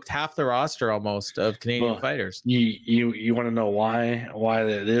 weeks they booked half the roster almost of Canadian fighters. You want to know why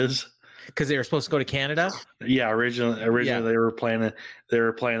that is? Because they were supposed to go to Canada. Yeah, originally they were planning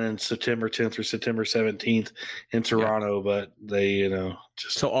September 10th or September 17th in Toronto, but they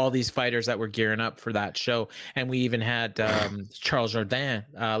so all these fighters that were gearing up for that show, and we even had Charles Jourdain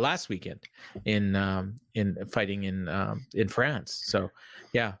last weekend in fighting in France. So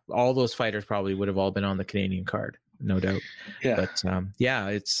all those fighters probably would have all been on the Canadian card, no doubt. But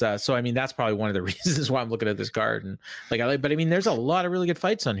it's so I mean that's probably one of the reasons why I'm looking at this card, and but I mean there's a lot of really good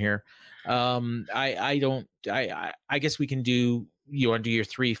fights on here. I guess we can do. You want to do your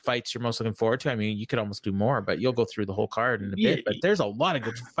 3 fights you're most looking forward to? I mean, you could almost do more, but you'll go through the whole card in a bit. But there's a lot of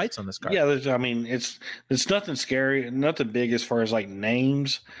good fights on this card. Yeah, it's nothing scary, nothing big as far as like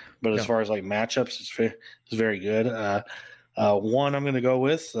names, but as far as like matchups, it's very good. One I'm going to go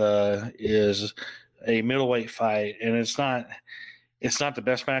with is a middleweight fight, and it's not the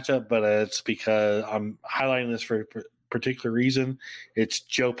best matchup, but it's because I'm highlighting this for a particular reason. It's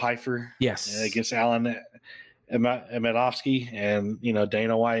Joe Pyfer, against Alan Amedovski, and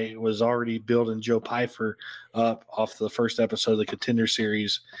Dana White was already building Joe Pyfer up off the first episode of the Contender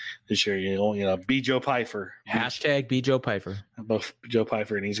Series this year. Be Joe Pyfer. Hashtag be Joe Pyfer. Both Joe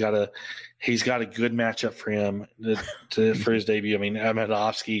Pyfer, and he's got a good matchup for him for his debut. I mean,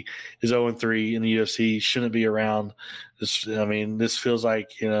 Amedovski is 0-3 in the UFC. Shouldn't be around. This feels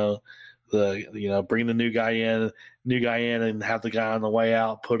like bring the new guy in and have the guy on the way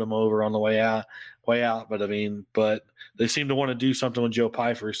out, put him over on the way out. But they seem to want to do something with Joe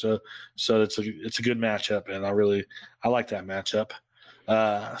Pyfer, so it's a good matchup, and I like that matchup.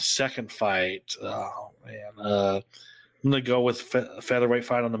 Second fight, I'm gonna go with featherweight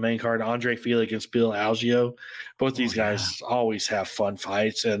fight on the main card. Andre Fili against Bill Algeo. Both these guys always have fun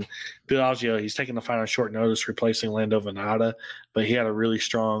fights, and Bill Algeo, he's taking the fight on short notice, replacing Lando Venata, but he had a really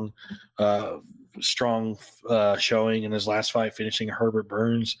strong strong showing in his last fight, finishing Herbert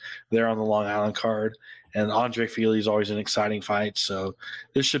Burns there on the Long Island card. And Andre Fili is always an exciting fight, so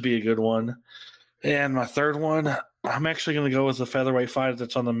this should be a good one. And my third one, I'm actually going to go with the featherweight fight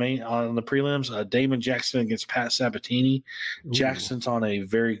that's on the prelims. Damon Jackson against Pat Sabatini. Ooh. Jackson's on a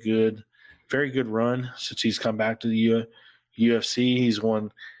very good run since he's come back to the UFC.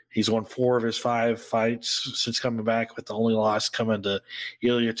 He's won 4 of his 5 fights since coming back, with the only loss coming to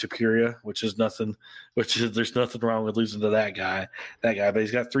Elias Topuria, there's nothing wrong with losing to that guy. But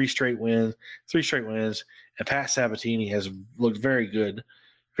he's got 3 straight wins, and Pat Sabatini has looked very good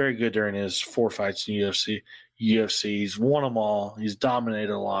during his 4 fights in UFC. He's won them all. He's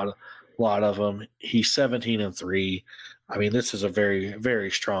dominated a lot of them. He's 17-3. I mean, this is a very, very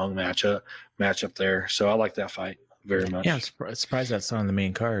strong matchup there. So I like that fight very much. Yeah, I'm surprised that's not on the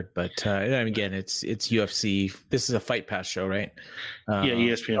main card, but again, it's UFC. This is a Fight Pass show, right?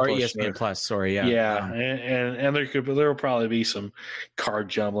 ESPN or Plus, ESPN Plus. Sorry, and there will probably be some card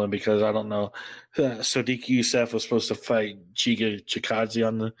jumbling because I don't know. Sodiq Yusuff was supposed to fight Giga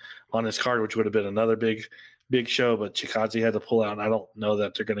Chikadze on this card, which would have been another big show, but Chikadze had to pull out, and I don't know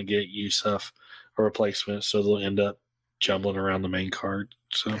that they're going to get Yusuff a replacement, so they'll end up jumbling around the main card.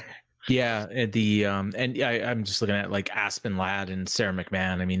 So. Yeah, I'm just looking at like Aspen Ladd and Sarah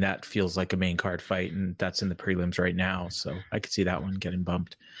McMahon. I mean, that feels like a main card fight, and that's in the prelims right now, so I could see that one getting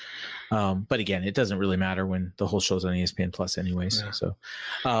bumped. But again, it doesn't really matter when the whole show's on ESPN Plus anyways.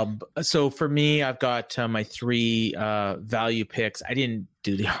 Yeah. So for me, I've got my 3 value picks. I didn't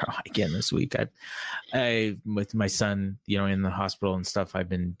do the ROI again this week. I with my son, in the hospital and stuff, I've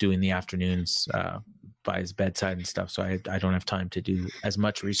been doing the afternoons by his bedside and stuff, so I don't have time to do as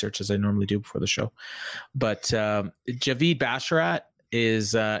much research as I normally do before the show. But Javid Basharat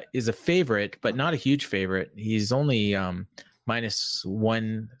is a favorite, but not a huge favorite. He's only minus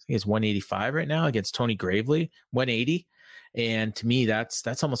 1, I think it's 185 right now against Tony Gravely, 180. And to me, that's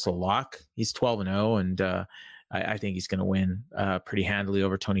almost a lock. He's 12-0, and I think he's going to win pretty handily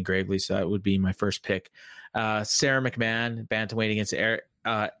over Tony Gravely. So that would be my first pick. Sarah McMahon, bantamweight against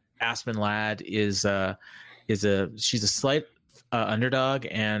Aspen Ladd she's a slight underdog,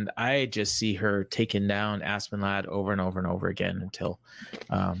 and I just see her taking down Aspen Ladd over and over and over again until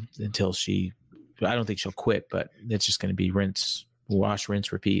she. I don't think she'll quit, but it's just going to be wash,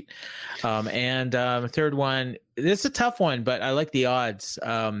 rinse, repeat. And third one, this is a tough one, but I like the odds.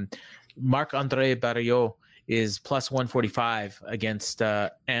 Marc-Andre Barriault is plus 145 against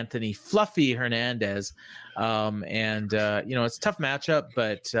Anthony Fluffy Hernandez. It's a tough matchup,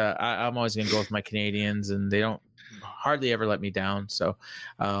 but I'm always going to go with my Canadians, and they don't hardly ever let me down. So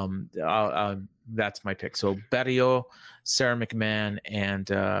that's my pick. So Barriault, Sarah McMahon, and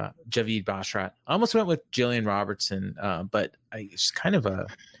Javid Basharat. I almost went with Jillian Robertson, but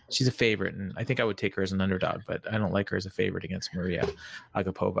she's a favorite, and I think I would take her as an underdog, but I don't like her as a favorite against Maria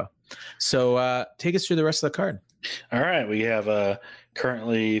Agapova. So take us through the rest of the card. All right. We have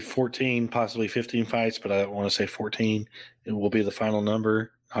currently 14, possibly 15 fights, but I want to say 14. It will be the final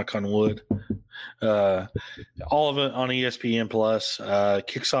number, knock on wood. All of it on ESPN Plus.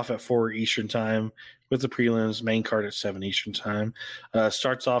 Kicks off at 4 Eastern time with the prelims, main card at 7 Eastern time.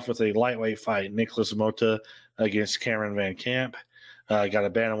 Starts off with a lightweight fight, Nicholas Mota against Cameron Van Camp. Got a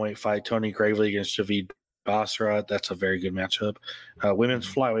bantamweight fight, Tony Gravely against Javid Basharat. That's a very good matchup. Women's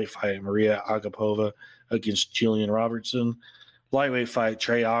flyweight fight, Maria Agapova against Jillian Robertson. Lightweight fight,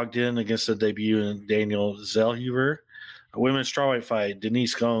 Trey Ogden against the debut Daniel Zellhuber. A women's strawweight fight,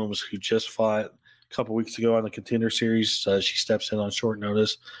 Denise Gomes, who just fought a couple weeks ago on the Contender Series. She steps in on short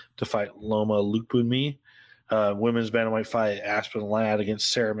notice to fight Loma Lupumi. Women's bantamweight fight, Aspen Ladd against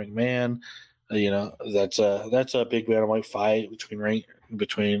Sarah McMahon. That's a big bantamweight fight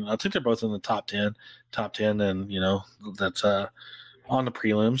between I think they're both in the top 10, and that's on the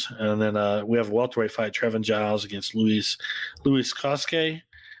prelims. And then we have a welterweight fight, Trevin Giles against Luis Koske.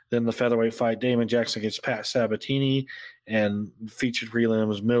 Then the featherweight fight, Damon Jackson against Pat Sabatini. And featured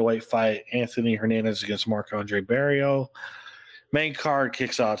prelims, middleweight fight, Anthony Hernandez against Marc-Andre Barriault. Main card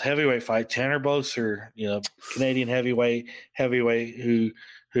kicks off heavyweight fight, Tanner Boser, Canadian heavyweight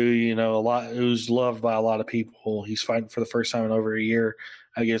who's loved by a lot of people. He's fighting for the first time in over a year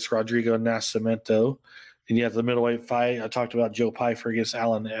against Rodrigo Nascimento. Then you have the middleweight fight. I talked about Joe Pyfer against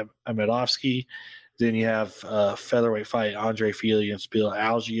Alan Amedovsky. Then you have featherweight fight, Andre Fili against Bill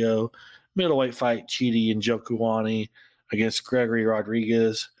Algeo. Middleweight fight, Chidi and Njokuani against Gregory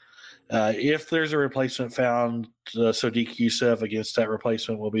Rodriguez. If there's a replacement found, Sodiq Yusuff against that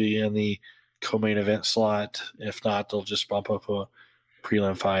replacement will be in the co-main event slot. If not, they'll just bump up a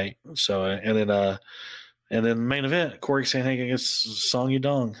prelim fight. So, and then main event, Corey Sandhagen against Song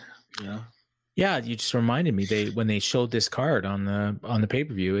Yudong. Yeah, you just reminded me. When they showed this card on the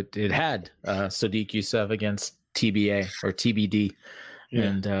pay-per-view, it had Sodiq Yusuff against TBA or TBD,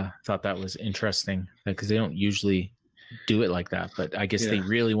 and thought that was interesting because they don't usually do it like that. But I guess they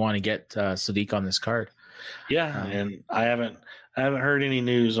really want to get Sodiq on this card. Yeah, and I haven't heard any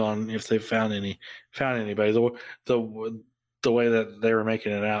news on if they found anybody. The way that they were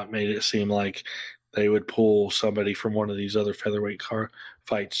making it out made it seem like they would pull somebody from one of these other featherweight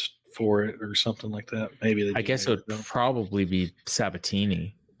fights for it or something like that. Maybe I guess it would probably be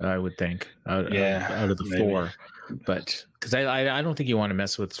Sabatini. I would think out of the four, but because I don't think you want to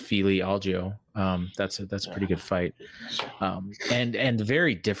mess with Fili Algio. That's a pretty good fight, and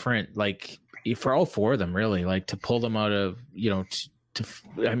very different. Like for all four of them, really, like to pull them out of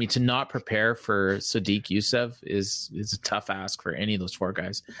to not prepare for Sodiq Yusuff is a tough ask for any of those four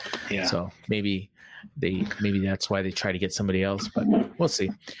guys. Yeah. So maybe that's why they try to get somebody else, but we'll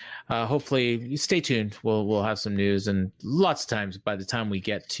see. Hopefully, stay tuned. We'll have some news, and lots of times by the time we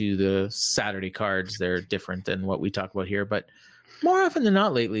get to the Saturday cards, they're different than what we talk about here. But more often than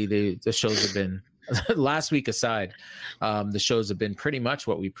not, lately the shows have been. Last week aside, the shows have been pretty much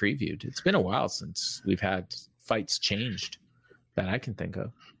what we previewed. It's been a while since we've had fights changed that I can think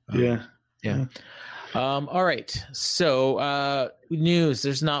of. Yeah. All right. So news.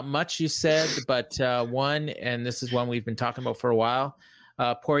 There's not much you said, but one, and this is one we've been talking about for a while.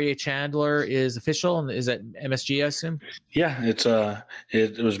 Poirier Chandler is official, and is at MSG, I assume? Yeah,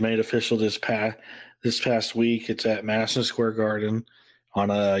 it was made official this past week. It's at Madison Square Garden on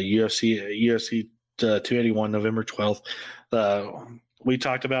a UFC 281, November 12th. We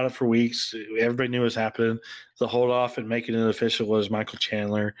talked about it for weeks. Everybody knew what was happening. The hold off and making it official was Michael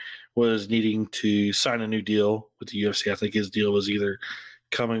Chandler was needing to sign a new deal with the UFC. I think his deal was either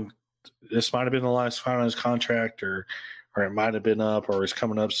coming. This might have been the last fight on his contract, or it might have been up, or it's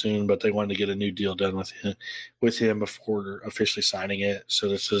coming up soon. But they wanted to get a new deal done with him before officially signing it. So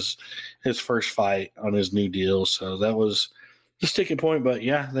this is his first fight on his new deal. So that was the sticking point. But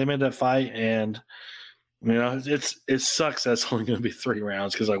yeah, they made that fight, and it sucks that's only going to be 3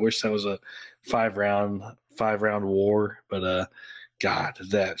 rounds because I wish that was a 5-round war. But God,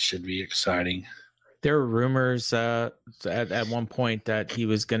 that should be exciting. There were rumors at one point that he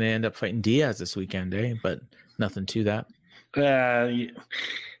was going to end up fighting Diaz this weekend, but nothing to that.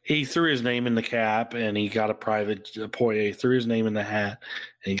 He threw his name in the cap, and he got a private. Poirier threw his name in the hat,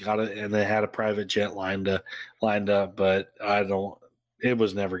 and he got it, and they had a private jet lined up. But it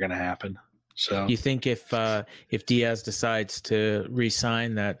was never going to happen. So you think if Diaz decides to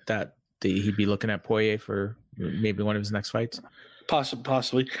re-sign that he'd be looking at Poirier for maybe one of his next fights?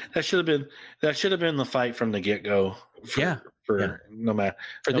 Possibly. That should have been the fight from the get-go. No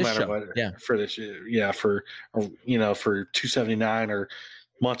matter what. Yeah. For this. Yeah. For 279 or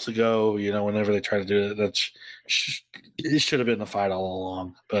months ago. Whenever they try to do it, it should have been the fight all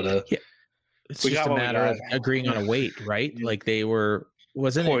along. But it's just a matter of agreeing on a weight, right? Like they were.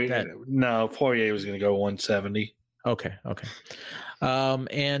 Wasn't Poirier, it that? No, Poirier was going to go 170. Okay.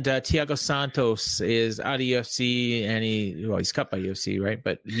 And Thiago Santos is out of UFC, and he's cut by UFC, right?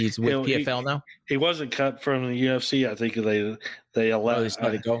 But he's with PFL now. He wasn't cut from the UFC. I think they allowed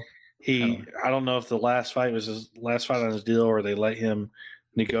him to go. I don't know if the last fight was his last fight on his deal, or they let him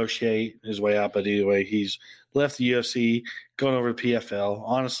negotiate his way out. But either way, he's left the UFC, going over to PFL.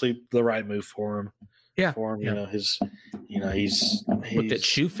 Honestly, the right move for him. Yeah, for him. He's with that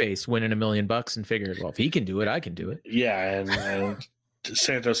shoe face winning $1 million and figured, well, if he can do it, I can do it. Yeah, and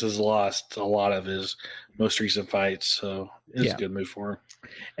Santos has lost a lot of his most recent fights, so it's a good move for him.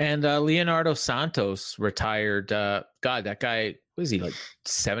 And Leonardo Santos retired. God, that guy, what is he, like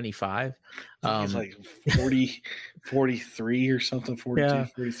 75? He's like 43 or something, 42,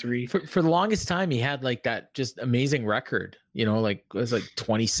 43. For the longest time, he had like that just amazing record, like it was like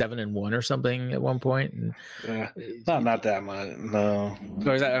 27-1 or something at one point. And not that much, no.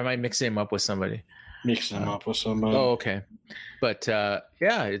 Or am I mixing him up with somebody? Mixing him up with somebody. Oh, okay. But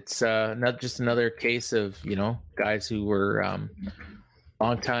it's not just another case of guys who were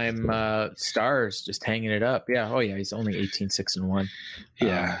longtime stars just hanging it up. Yeah. Oh yeah. He's only 18-6-1.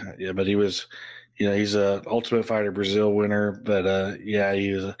 Yeah. But he was, he's a Ultimate Fighter Brazil winner. But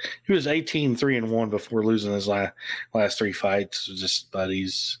he was 18-3-1 before losing his last 3 fights. But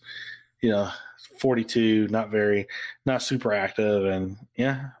he's 42, not super active, and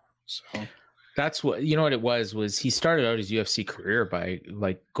so. That's what what it was he started out his UFC career by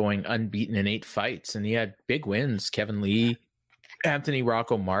like going unbeaten in 8 fights, and he had big wins. Kevin Lee, Anthony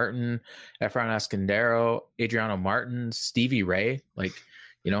Rocco Martin, Efrain Escondero, Adriano Martin, Stevie Ray,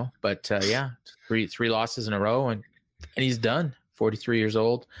 but 3 losses in a row, and he's done. 43 years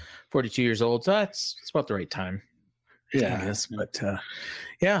old, 42 years old. So it's about the right time. Yeah. I guess. But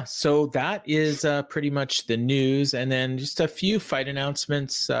yeah, so that is pretty much the news. And then just a few fight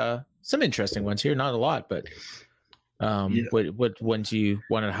announcements, some interesting ones here. Not a lot, but what ones do you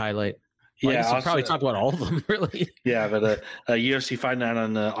want to highlight? Well, I guess we'll probably talk about all of them, really. Yeah, but UFC Fight Night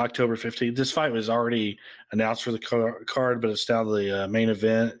on October 15th. This fight was already announced for the card, but it's now the main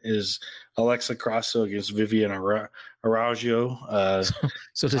event is Alexa Grasso against Vivian Araujo.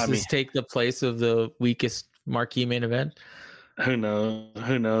 So does this take the place of the weakest marquee main event? Who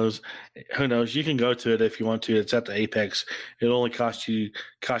knows? You can go to it if you want to. It's at the Apex. It only cost you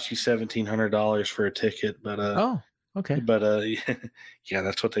 $1,700 for a ticket, but okay. But yeah,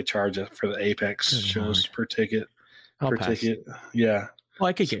 that's what they charge for the Apex shows per ticket. Yeah. Well,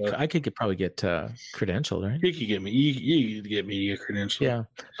 I could probably get credentialed, right? You could get me. You could get me a credential. Yeah,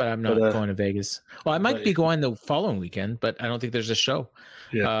 but I'm not going to Vegas. Well, I might be going the following weekend, but I don't think there's a show.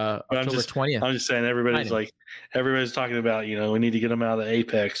 Yeah, October 20th. I'm just saying everybody's talking about, we need to get them out of the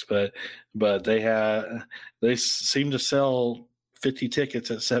Apex, but they seem to sell 50 tickets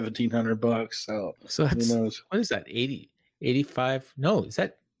at $1,700. So that's, who knows? What is that? 85? No, that's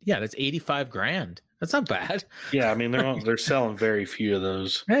 $85,000. That's not bad. Yeah, I mean they're selling very few of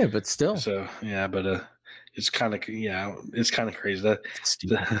those. Hey, but still. So yeah, but it's kind of crazy. But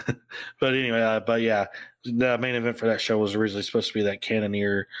anyway, the main event for that show was originally supposed to be that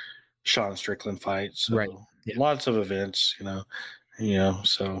Cannonier Sean Strickland fight. So right. Yeah. Lots of events,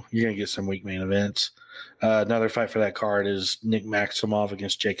 so you're gonna get some weak main events. Another fight for that card is Nick Maximov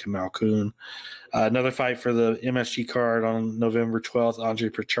against Jacob Malkoun. Another fight for the MSG card on November 12th, Andre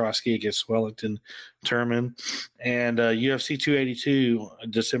Petrosky against Wellington Turman. And UFC 282,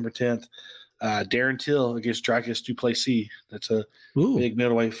 December 10th, Darren Till against Dricus du Plessis. That's a big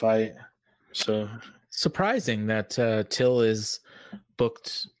middleweight fight. So surprising that Till is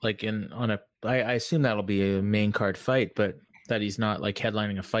booked I assume that'll be a main card fight, but that he's not like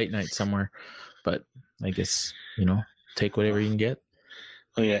headlining a fight night somewhere. But I guess, take whatever you can get.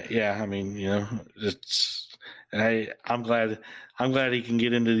 Oh yeah. I mean, I'm glad he can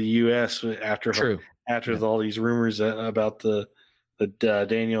get into the U.S. after all these rumors about the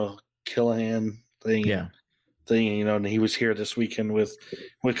Daniel Killahan thing. Yeah. And he was here this weekend with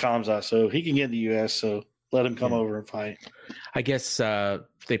Kamzat, so he can get in the U.S. So let him come over and fight. I guess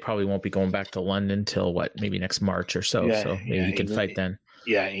they probably won't be going back to London till maybe next March or so. So maybe he can fight then.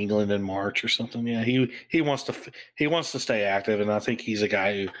 Yeah, England in March or something. Yeah, he wants to stay active, and I think he's a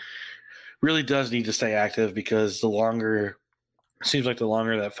guy who really does need to stay active because the longer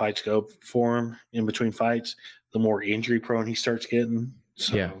that fights go for him in between fights, the more injury prone he starts getting.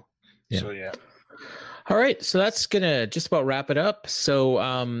 So yeah. All right, so that's gonna just about wrap it up.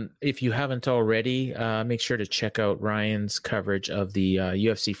 So if you haven't already, make sure to check out Ryan's coverage of the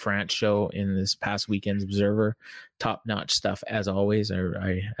UFC France show in this past weekend's Observer. Top-notch stuff as always. I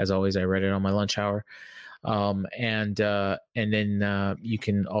read it on my lunch hour, and then you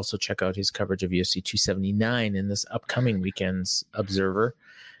can also check out his coverage of UFC 279 in this upcoming weekend's Observer,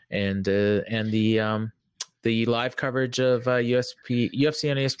 and the live coverage of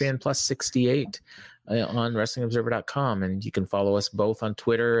UFC on ESPN Plus 68 on WrestlingObserver.com, and you can follow us both on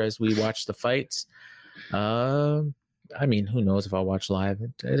Twitter as we watch the fights. I mean, who knows if I'll watch live?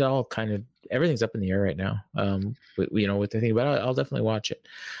 It all everything's up in the air right now. With the thing, but I'll definitely watch it.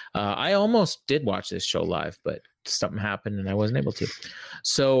 I almost did watch this show live, but something happened and I wasn't able to.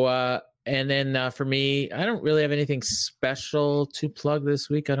 So, and then for me, I don't really have anything special to plug this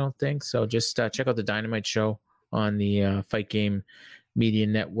week. I don't think so. Just check out the Dynamite show on the Fight Game Media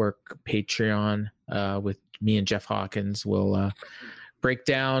Network Patreon with me and Jeff Hawkins. We'll break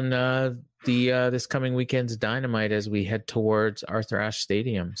down this coming weekend's Dynamite as we head towards Arthur Ashe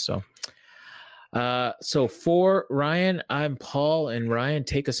Stadium. So for Ryan, I'm Paul, and Ryan,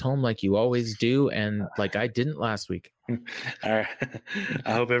 take us home like you always do, and like I didn't last week. All right.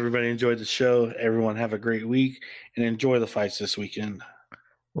 I hope everybody enjoyed the show. Everyone have a great week and enjoy the fights this weekend.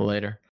 Later.